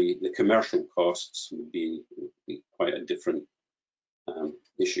course, the commercial costs would be quite a different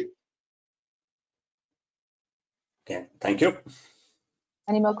issue. Okay, thank you.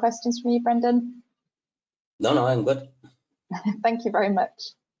 Any more questions from you, Brendan? No, I'm good. Thank you very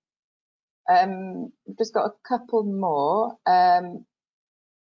much. We've just got a couple more.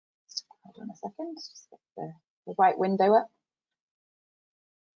 Hold on a second, just get the right window up.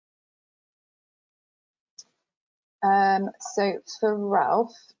 So for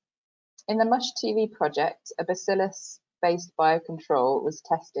Ralph, in the Mush TV project, a bacillus-based biocontrol was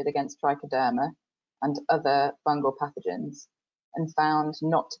tested against Trichoderma and other fungal pathogens and found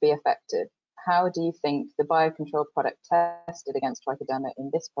not to be effective. How do you think the biocontrol product tested against Trichoderma in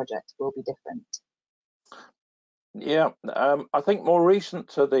this project will be different? Yeah, I think more recent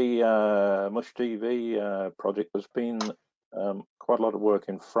to the Mush TV project, there's been quite a lot of work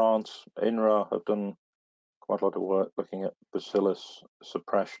in France. INRA have done quite a lot of work looking at bacillus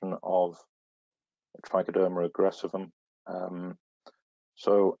suppression of Trichoderma aggressivum.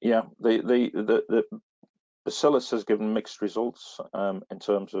 So yeah, the bacillus has given mixed results in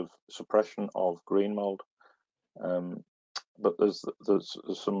terms of suppression of green mold. But there's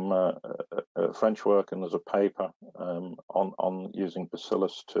some French work, and there's a paper on using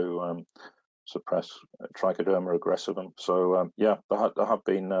bacillus to suppress Trichoderma aggressivum. So yeah, there have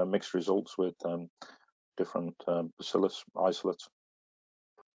been mixed results with different bacillus isolates.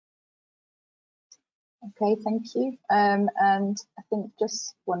 Okay, thank you. And I think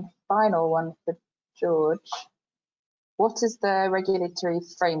just one final one for George. What is the regulatory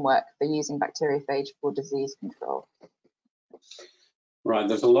framework for using bacteriophage for disease control? Right,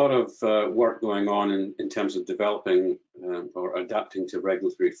 there's a lot of work going on in terms of developing or adapting to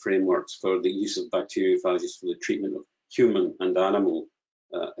regulatory frameworks for the use of bacteriophages for the treatment of human and animal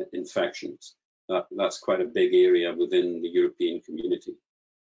infections. That's quite a big area within the European community.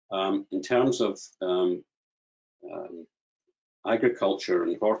 In terms of agriculture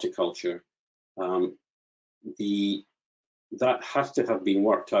and horticulture, that has to have been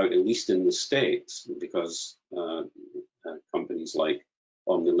worked out, at least in the States, because companies like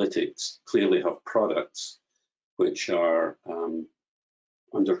Omnilytics clearly have products which are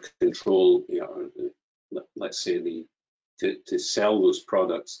under control. Let's say to sell those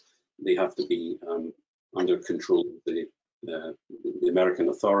products, they have to be under control of the American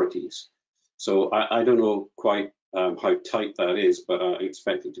authorities. So I don't know quite how tight that is, but I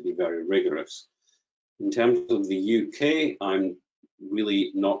expect it to be very rigorous. In terms of the UK, I'm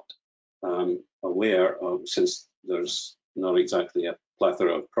really not aware of, since there's not exactly a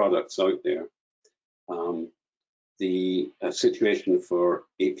plethora of products out there. The situation for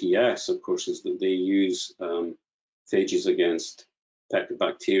APS, of course, is that they use phages against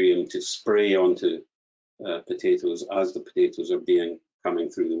Pectobacterium to spray onto potatoes as the potatoes are coming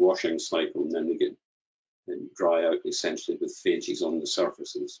through the washing cycle, and then they dry out essentially with phages on the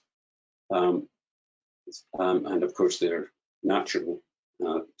surfaces. And of course, they're natural.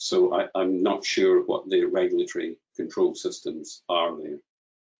 So I'm not sure what the regulatory control systems are there.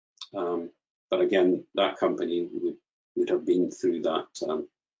 But again, that company would have been through that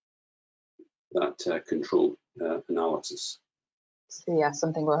control analysis. So yeah,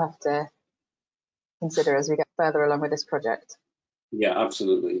 something we'll have to consider as we get further along with this project. Yeah,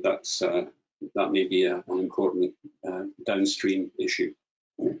 absolutely. That may be an important downstream issue.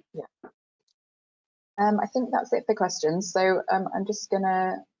 Yeah. I think that's it for questions. So I'm just going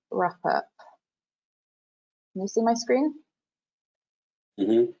to wrap up. Can you see my screen?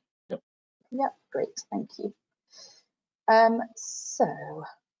 Mm-hmm. Yep. Yep, great, thank you.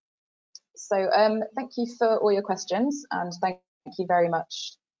 So thank you for all your questions, and thank you very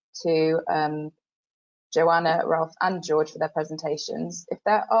much to Joanna, Ralph and George for their presentations. If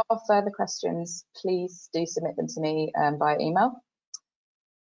there are further questions, please do submit them to me via email.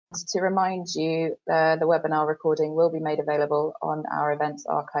 To remind you, the webinar recording will be made available on our events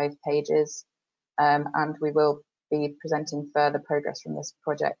archive pages, and we will be presenting further progress from this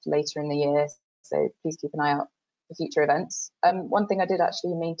project later in the year, so please keep an eye out for future events. One thing I did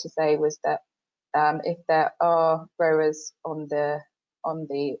actually mean to say was that if there are growers on the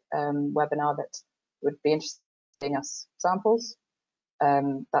webinar that would be interested in us samples,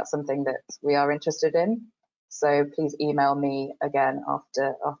 that's something that we are interested in. So please email me again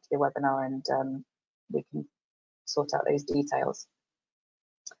after the webinar, and we can sort out those details.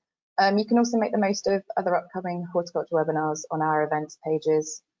 You can also make the most of other upcoming horticulture webinars on our events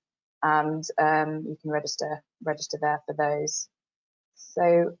pages, and you can register there for those. So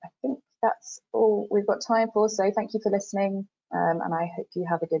I think that's all we've got time for. So thank you for listening, and I hope you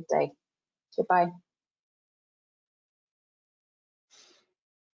have a good day. Goodbye.